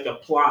just like a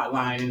plot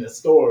line in the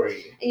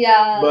story.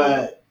 Yeah.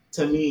 But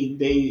to me,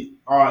 they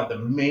are the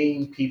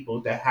main people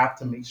that have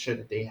to make sure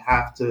that they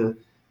have to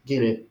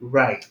get it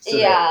right, so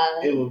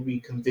that it will be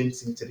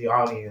convincing to the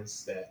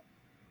audience that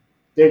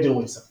they're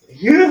doing something.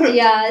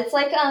 Yeah, it's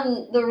like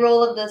the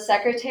role of the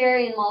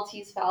secretary in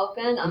Maltese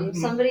Falcon.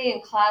 Somebody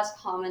in class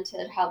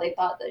commented how they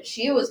thought that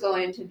she was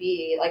going to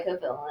be like a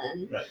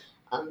villain, right.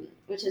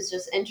 Which is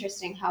just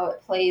interesting how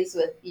it plays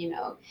with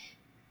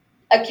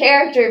a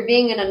character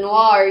being in a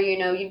noir.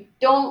 You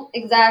don't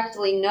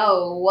exactly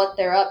know what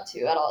they're up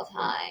to at all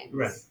times.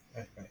 Right.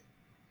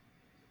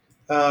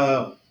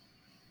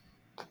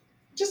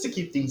 Just to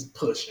keep things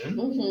pushing,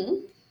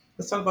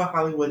 let's talk about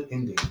Hollywood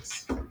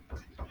endings.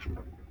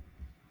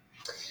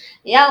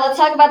 Yeah, let's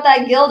talk about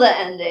that Gilda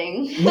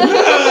ending.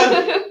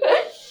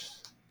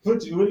 What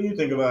do you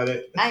think about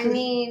it? I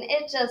mean,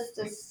 it just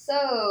is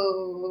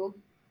so...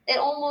 It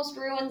almost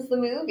ruins the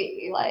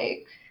movie.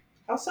 Like,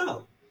 how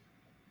so?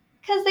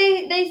 Because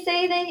they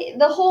say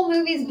the whole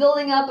movie's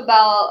building up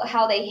about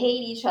how they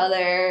hate each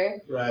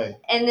other. Right.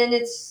 And then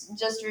it's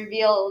just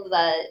revealed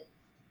that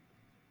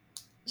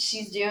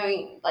she's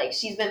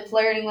been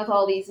flirting with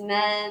all these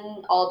men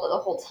the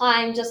whole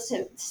time, just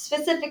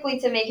specifically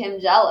to make him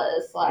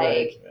jealous,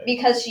 right.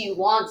 Because she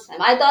wants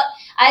him.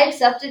 I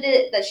accepted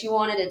it that she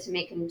wanted it to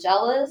make him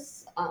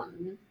jealous,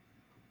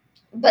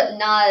 but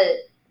not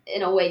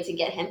in a way to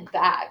get him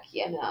back,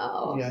 Yeah.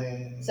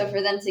 So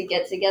for them to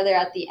get together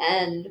at the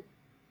end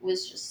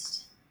was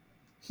just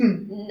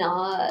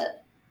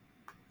not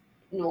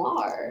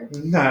noir.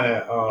 Not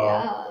at all.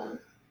 Yeah.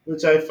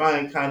 Which I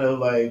find kind of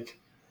like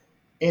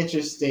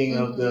interesting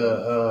of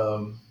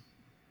the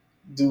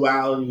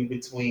duality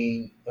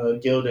between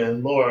Gilda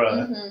and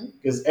Laura,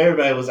 because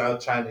everybody was out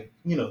trying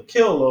to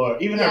kill Laura,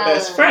 even her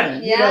best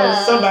friend.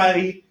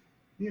 Somebody,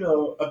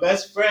 a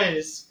best friend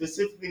is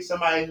specifically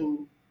somebody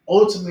who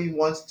ultimately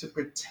wants to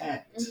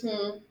protect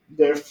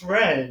their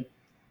friend,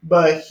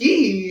 but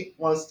he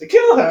wants to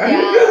kill her.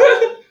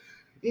 Yeah.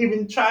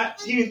 even try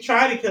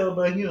to kill her,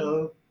 but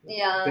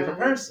different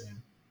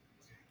person.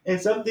 And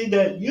something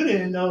that you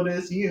didn't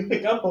notice, you didn't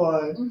pick up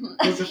on,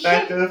 was the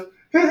fact of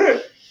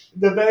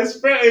the best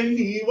friend,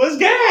 he was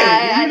gay.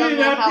 I You did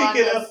not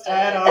pick it up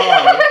at all.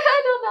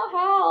 I don't know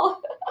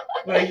how.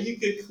 Like, you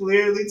could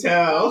clearly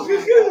tell.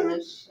 Oh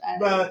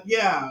but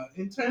yeah,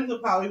 in terms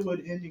of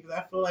Hollywood endings,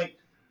 I feel like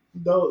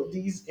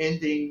these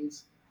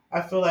endings,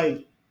 I feel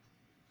like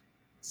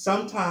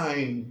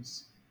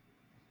sometimes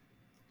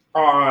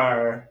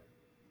are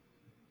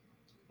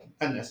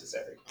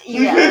unnecessary.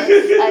 Yes,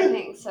 I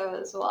think so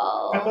as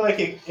well. I feel like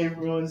it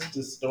ruins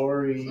the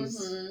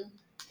stories.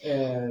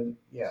 And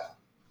yeah.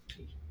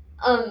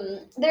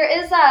 There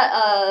is that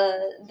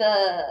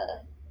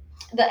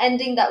the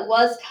ending that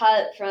was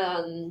cut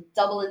from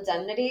Double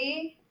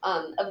Indemnity,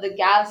 of the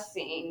gas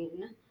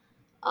scene.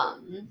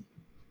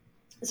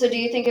 So do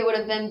you think it would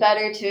have been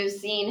better to have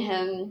seen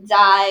him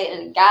die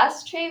in a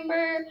gas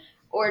chamber,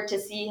 or to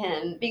see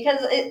him, because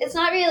it's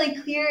not really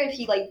clear if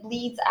he like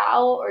bleeds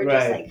out or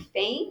just like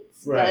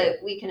faints, but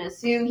we can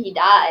assume he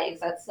dies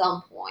at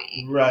some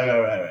point.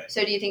 Right.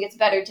 So do you think it's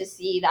better to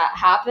see that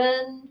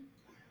happen?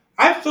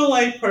 I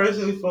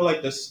personally feel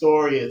like the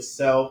story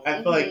itself,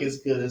 I feel like it's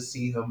good to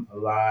see him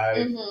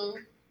alive,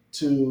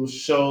 to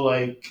show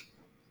like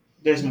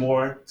there's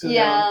more to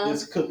him.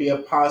 This could be a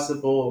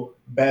possible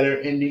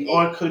better ending,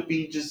 or it could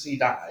be just he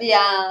dies.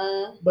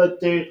 Yeah. But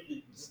there's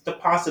the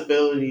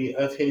possibility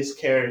of his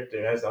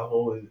character as a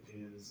whole is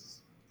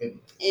endless.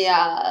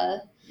 Yeah.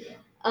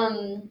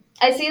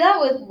 I see that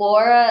with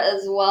Laura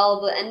as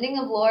well. The ending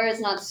of Laura is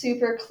not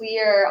super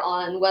clear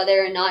on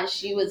whether or not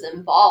she was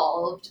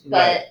involved,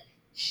 but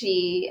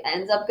she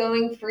ends up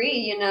going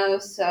free,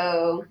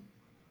 so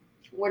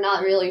we're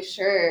not really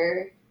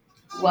sure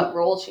what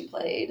role she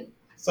played.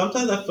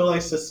 Sometimes I feel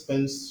like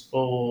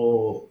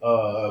suspenseful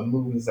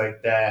movies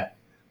like that,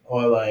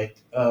 or like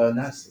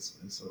not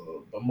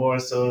suspenseful, but more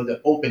so the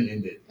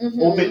open-ended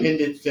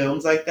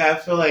films like that. I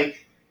feel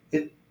like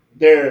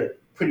they're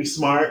pretty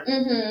smart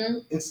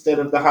instead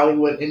of the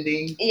Hollywood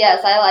ending.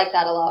 Yes, I like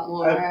that a lot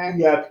more.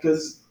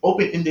 Because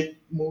open-ended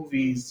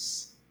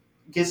movies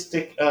gets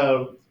the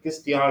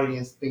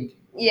audience thinking.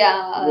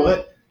 Yeah.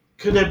 What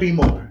could there be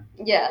more?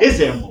 Yeah. Is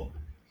there more?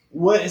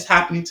 What is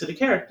happening to the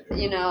character?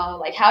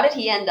 Like, how did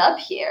he end up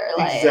here?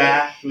 Like,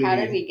 exactly. How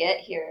did we get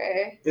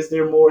here? Is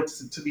there more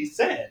to be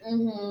said?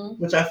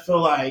 Mm-hmm. Which I feel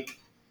like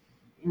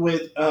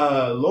with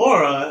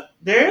Laura,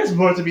 there is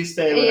more to be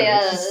said with her.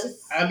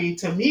 Yes. I mean,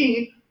 to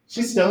me,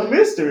 she's still a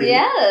mystery.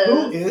 Yes.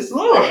 Who is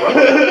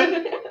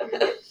Laura?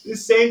 The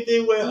same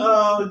thing with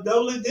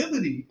Double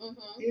Indemnity,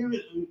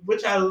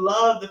 which I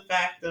love the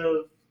fact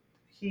of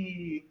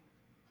he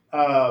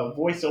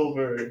voice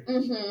over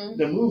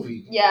the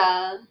movie.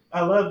 Yeah.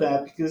 I love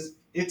that because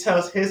it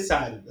tells his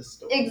side of the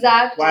story.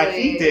 Exactly. Why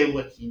he did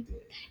what he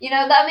did.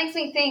 That makes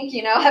me think,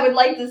 I would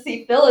like to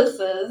see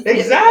Phyllis's.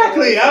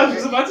 Exactly. I was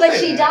just about to say But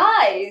she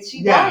dies.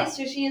 She dies,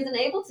 so she isn't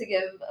able to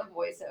give a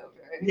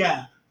voiceover.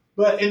 Yeah.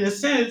 But in a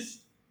sense,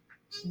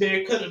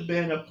 there could have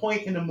been a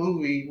point in the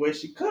movie where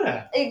she could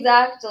have.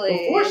 Exactly.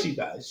 Before she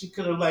died. She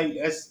could have, I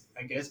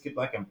guess, give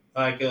like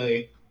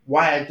a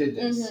why I did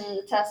this.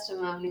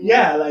 Testimony.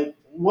 Yeah,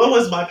 what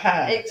was my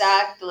past?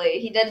 Exactly.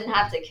 He didn't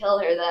have to kill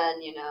her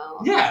then,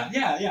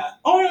 Yeah.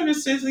 Or in a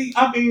sense,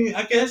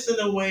 I guess in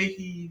a way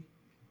he,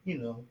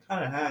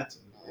 kind of had to.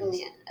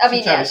 Yeah. I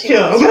mean, she tried to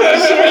kill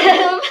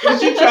him.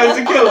 She tries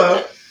to kill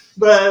him.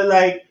 But,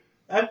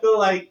 I feel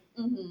like...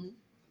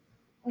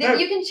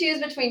 You can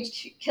choose between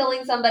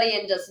killing somebody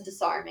and just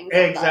disarming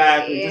somebody.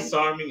 Exactly.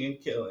 Disarming and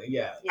killing.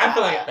 Yeah. I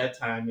feel like at that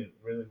time it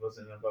really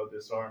wasn't about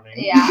disarming.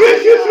 Yeah.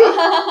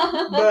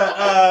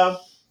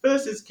 But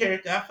Phyllis's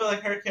character, I feel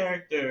like her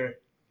character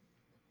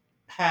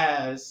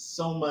has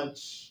so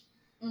much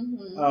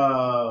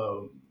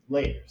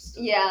layers.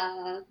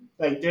 Yeah.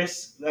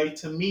 There's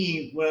to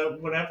me,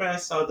 whenever I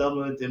saw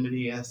Double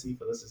Indemnity and I see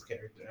Phyllis's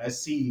character, I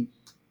see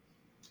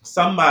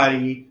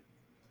somebody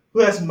who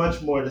has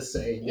much more to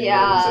say than what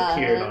has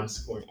appeared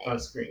on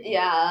screen.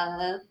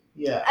 Yeah.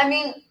 Yeah. I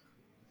mean,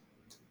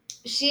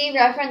 she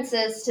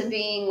references to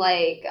being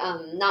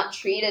not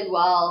treated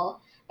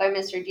well by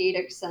Mr.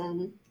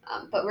 Dietrichson,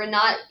 but we're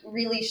not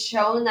really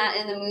shown that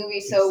in the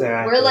movie, so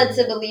we're led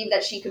to believe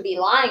that she could be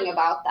lying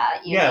about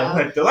that. You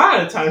know? A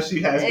lot of times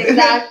she has.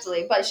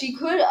 Exactly, but she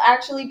could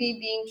actually be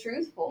being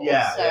truthful.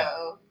 Yeah. So.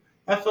 Yeah.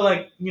 I feel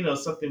like,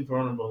 something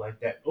vulnerable like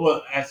that.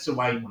 Well, as to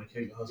why you want to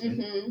kill your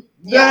husband.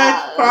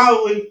 That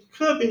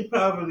could be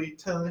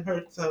telling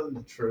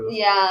the truth.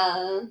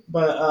 Yeah.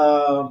 But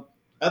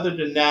other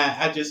than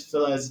that, I just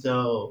feel as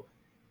though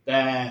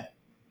that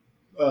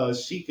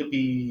she could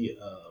be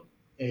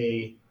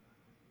a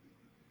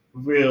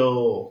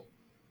real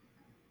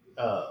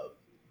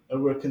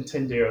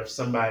contender of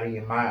somebody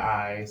in my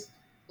eyes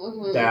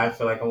that I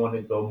feel like I want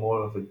to go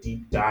more of a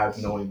deep dive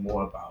knowing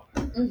more about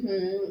her.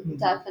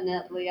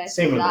 Definitely. I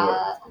Same see with that.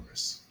 Laura, of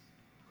course.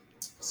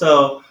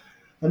 So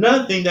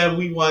another thing that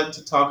we want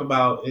to talk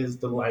about is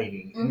the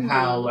lighting and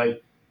how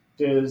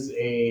there's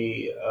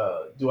a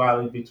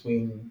duality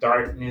between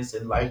darkness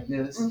and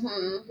lightness,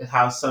 and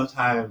how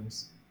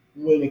sometimes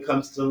when it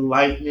comes to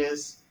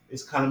lightness,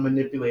 it's kind of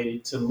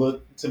manipulated to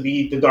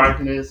be the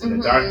darkness, and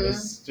the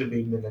darkness to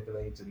be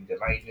manipulated to be the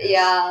lightness.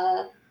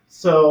 Yeah.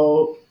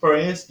 So, for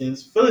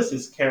instance,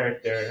 Phyllis's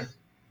character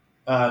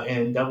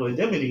in Double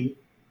Indemnity,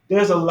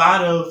 there's a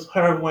lot of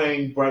her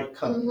wearing bright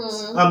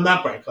colors.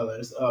 Not bright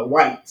colors,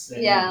 whites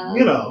and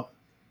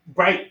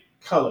bright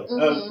color,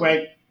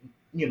 bright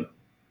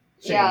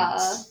shades.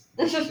 Yeah.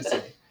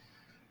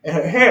 And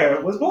her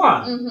hair was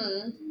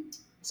blonde.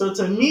 So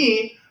to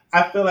me,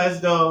 I feel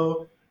as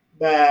though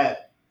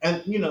that,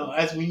 and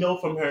as we know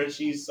from her,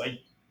 she's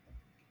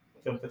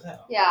femme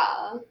fatale.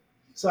 Yeah.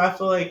 So I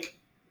feel like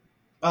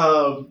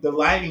the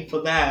lighting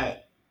for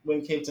that, when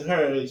it came to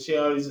her, she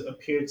always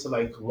appeared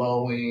to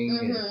glowing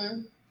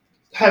and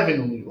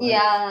heavenly.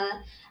 Yeah.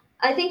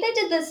 I think they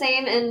did the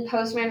same in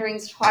Postman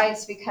Rings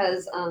twice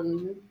because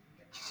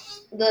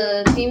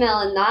the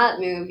female in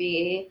that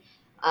movie,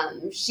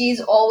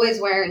 she's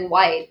always wearing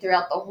white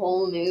throughout the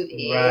whole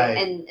movie. Right.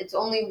 And it's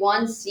only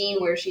one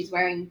scene where she's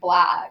wearing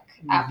black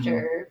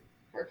after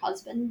her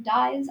husband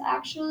dies,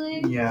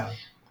 actually. Yeah.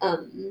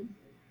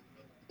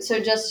 So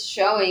just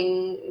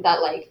showing that,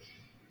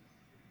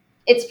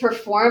 it's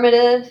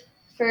performative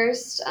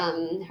first,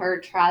 her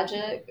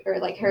tragic, or,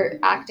 her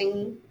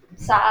acting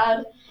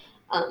sad,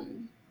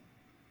 and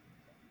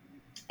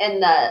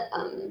that,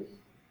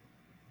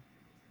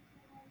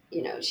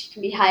 she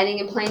can be hiding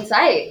in plain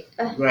sight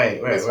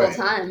this whole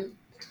time.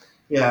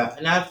 Yeah,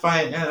 and I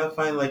find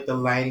the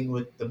lighting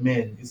with the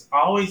men is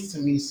always to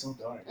me so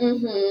dark.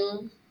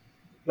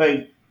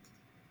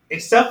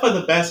 Except for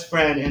the best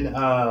friend in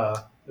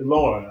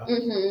Laura.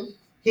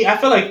 I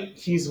feel like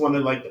he's one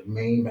of the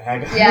main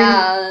bad guys.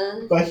 Yeah.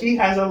 But he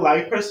has a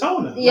light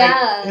persona.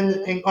 Yeah.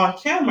 And on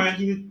camera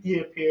he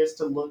appears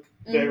to look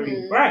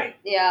very bright.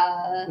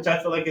 Yeah. Which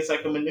I feel like it's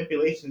a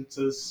manipulation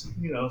to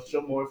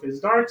show more of his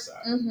dark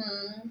side.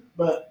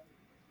 But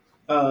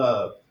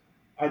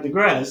I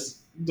digress.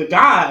 The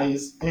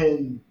guys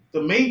and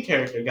the main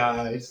character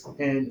guys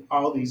in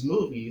all these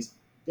movies,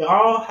 they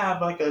all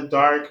have a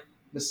dark,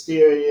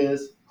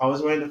 mysterious,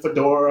 always wearing the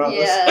fedoras.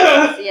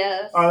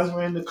 Yes. Always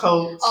wearing the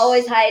coats.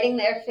 Always hiding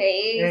their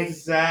face.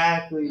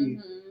 Exactly.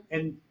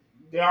 And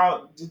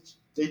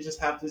they just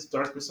have this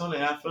dark persona,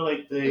 and I feel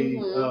like the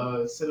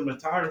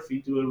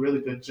cinematography do a really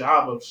good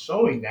job of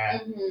showing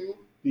that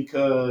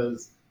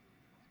because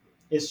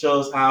it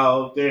shows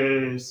how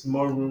there's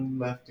more room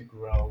left to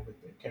grow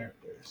with their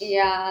characters.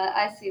 Yeah,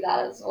 I see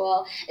that as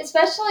well.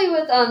 Especially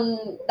with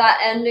that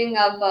ending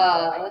of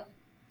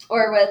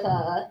or with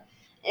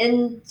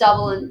in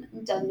Double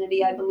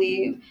Indemnity, I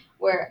believe,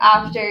 where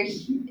after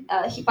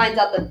he finds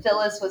out that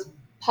Phyllis was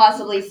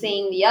possibly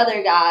seeing the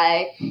other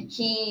guy,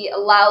 he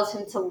allows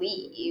him to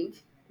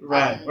leave,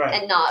 Right.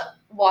 and not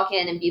walk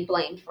in and be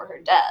blamed for her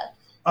death.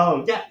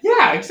 Oh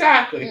yeah,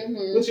 exactly.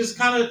 Mm-hmm. Which is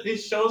kind of, it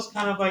shows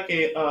kind of like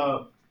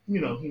a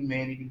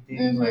humanity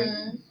thing. Like,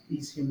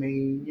 he's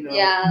humane,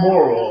 Yeah.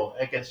 moral,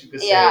 I guess you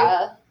could say.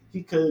 Yeah.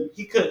 He could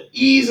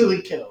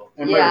easily kill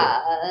and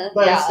murder,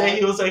 but instead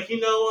he was like, you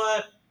know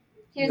what?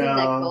 Here's a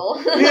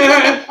nickel.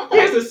 Yeah,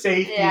 here's a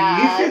safety.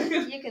 Yeah,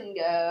 you can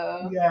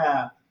go.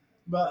 Yeah,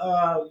 but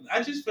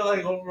I just feel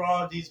like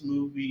overall these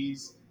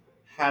movies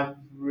have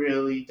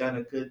really done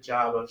a good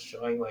job of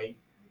showing like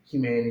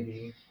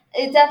humanity.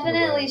 It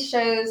definitely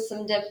shows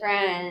some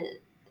different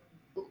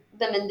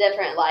them in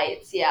different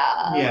lights.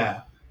 Yeah.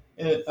 Yeah.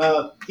 And,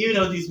 even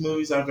though these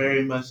movies are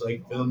very much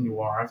like film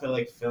noir, I feel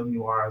like film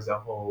noir as a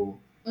whole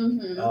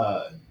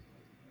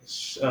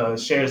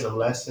shares a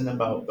lesson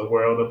about the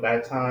world of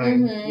that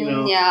time.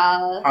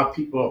 Yeah. How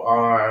people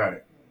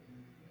are,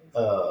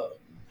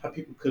 how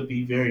people could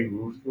be very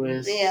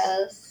ruthless.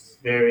 Yes.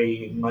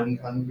 Very money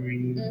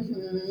hungry.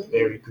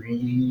 Very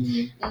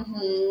greedy.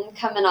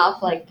 Coming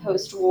off like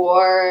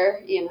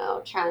post-war,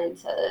 trying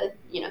to,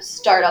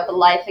 start up a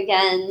life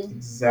again.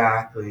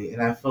 Exactly,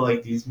 and I feel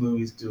like these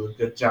movies do a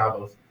good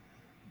job of,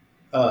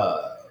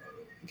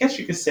 I guess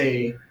you could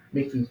say,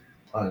 making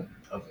fun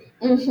of it.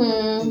 In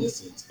a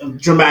sense,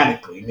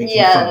 dramatically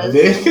making fun of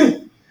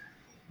it.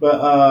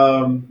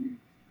 But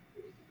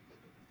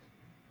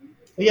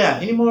yeah.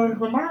 Any more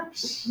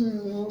remarks?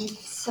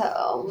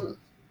 So,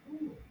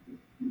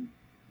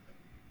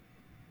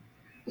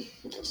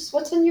 just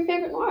what's been your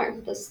favorite noir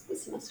this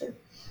semester?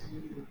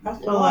 I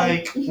feel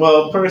like,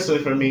 well,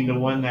 personally for me, the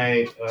one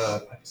I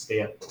can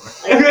stay up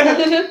for.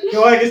 The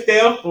one I can stay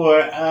up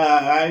for,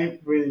 I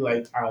really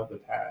like Out of the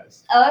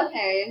Past. Oh,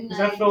 okay. Because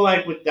I feel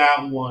like with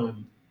that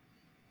one,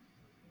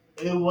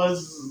 it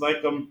was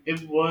like a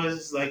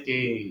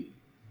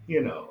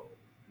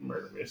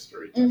murder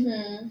mystery.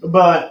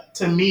 But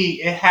to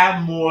me, it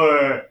had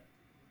more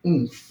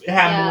oomph. It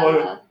had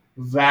more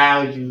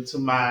value to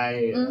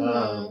my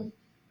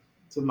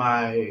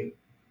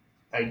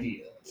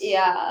ideas.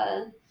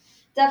 Yeah.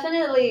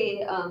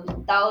 Definitely,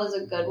 that was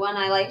a good one.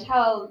 I liked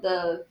how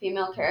the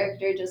female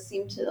character just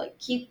seemed to like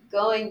keep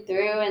going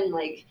through, and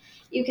like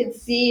you could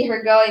see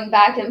her going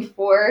back and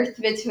forth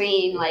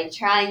between like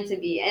trying to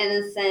be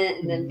innocent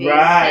and then being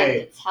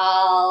sent to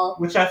tell.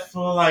 Which I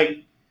feel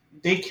like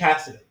they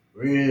casted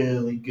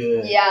really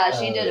good. Yeah,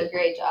 she did a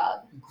great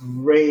job.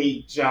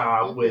 Great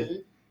job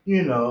with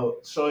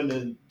showing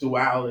the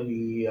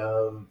duality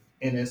of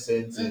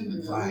innocence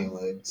and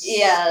violence.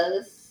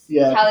 Yes.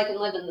 Yeah. How they can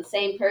live in the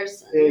same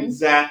person.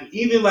 Exactly.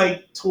 Even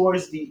like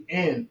towards the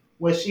end,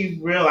 when she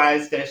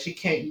realized that she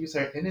can't use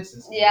her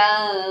innocence.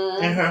 Yeah.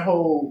 And her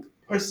whole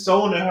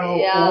persona, her whole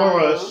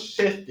aura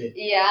shifted.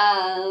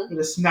 Yeah. With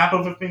a snap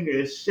of her finger,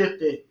 it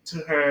shifted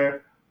to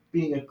her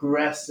being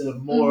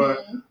aggressive, more,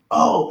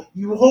 oh,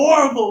 you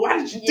horrible, why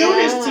did you do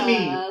this to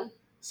me?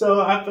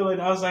 So I feel like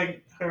that was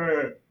like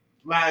her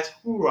last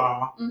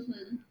hoorah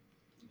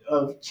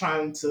of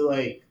trying to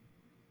like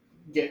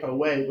get her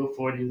way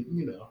before the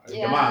her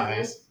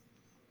demise.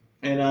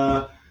 And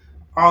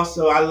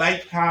also I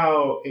like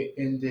how it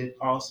ended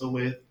also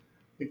with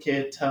the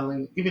kid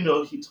telling, even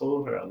though he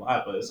told her a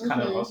lot, but it's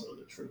kind of also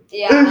the truth.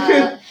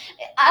 Yeah.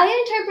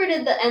 I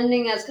interpreted the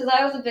ending as, because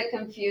I was a bit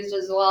confused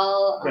as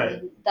well,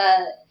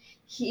 that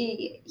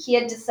he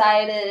had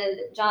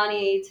decided,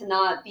 Johnny, to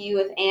not be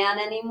with Anne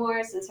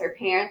anymore since her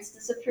parents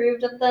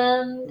disapproved of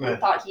them and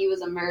thought he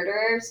was a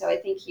murderer. So I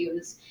think he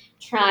was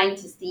trying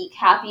to seek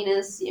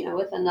happiness,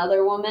 with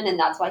another woman, and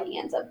that's why he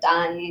ends up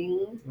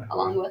dying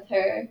along with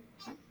her.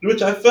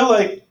 Which I feel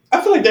like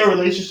their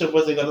relationship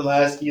wasn't going to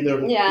last either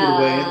way.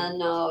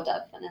 No,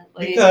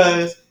 definitely.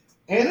 Because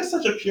Anne is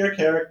such a pure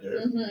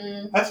character.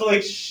 I feel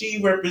like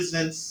she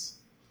represents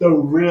the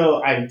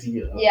real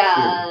idea of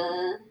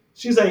purity.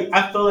 She's like,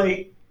 I feel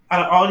like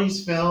out of all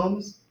these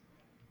films,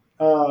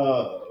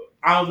 Out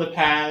of the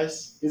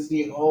Past is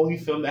the only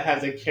film that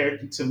has a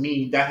character, to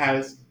me, that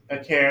has a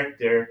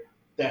character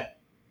that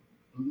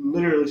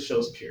literally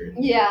shows purity.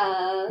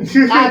 Yeah,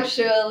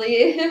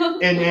 actually.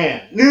 And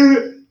Anne.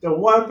 The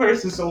one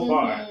person so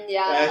far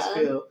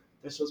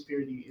that shows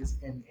purity is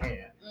in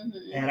Anne.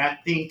 And I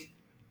think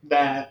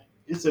that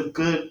it's a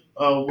good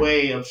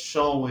way of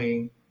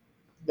showing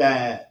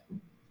that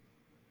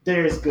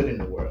there's good in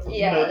the world.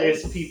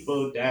 There's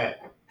people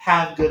that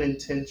have good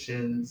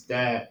intentions,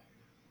 that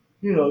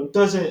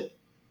doesn't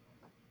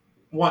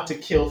want to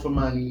kill for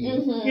money.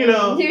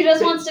 Who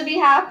just wants to be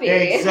happy.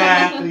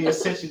 Exactly.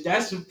 Essentially,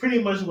 that's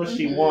pretty much what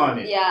she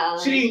wanted. Yeah.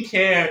 She didn't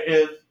care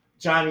if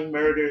Johnny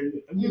murdered.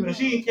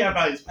 She didn't care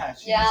about his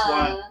past. She just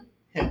wanted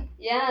him.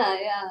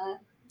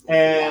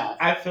 And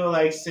I feel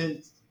like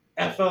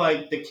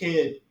the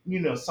kid,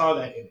 saw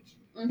that energy.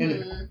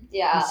 And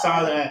Yeah. he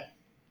saw that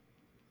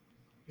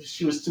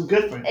she was too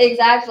good for him.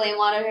 Exactly, and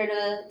wanted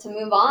her to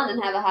move on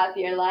and have a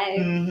happier life.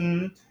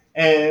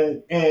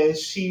 And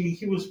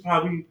he was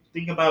probably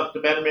thinking about the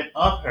betterment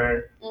of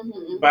her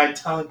by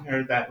telling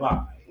her that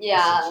lie.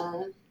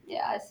 Yeah,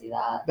 yeah, I see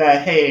that.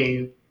 That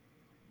hey,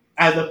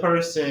 as a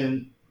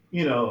person,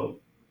 you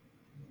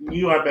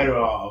are better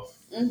off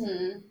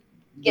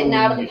getting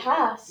out of the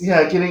past.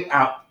 Yeah, getting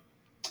out.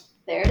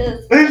 There it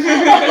is.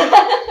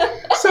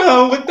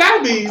 So, with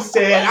that being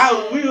said,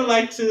 we would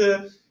like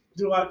to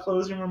do our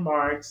closing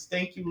remarks.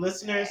 Thank you,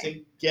 listeners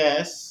and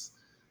guests.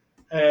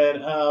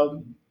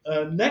 And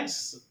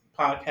next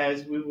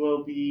podcast, we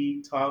will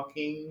be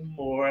talking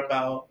more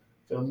about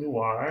film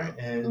noir.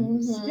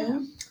 And yeah.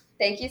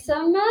 Thank you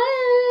so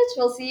much.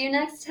 We'll see you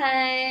next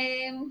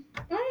time.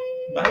 Bye.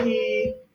 Bye.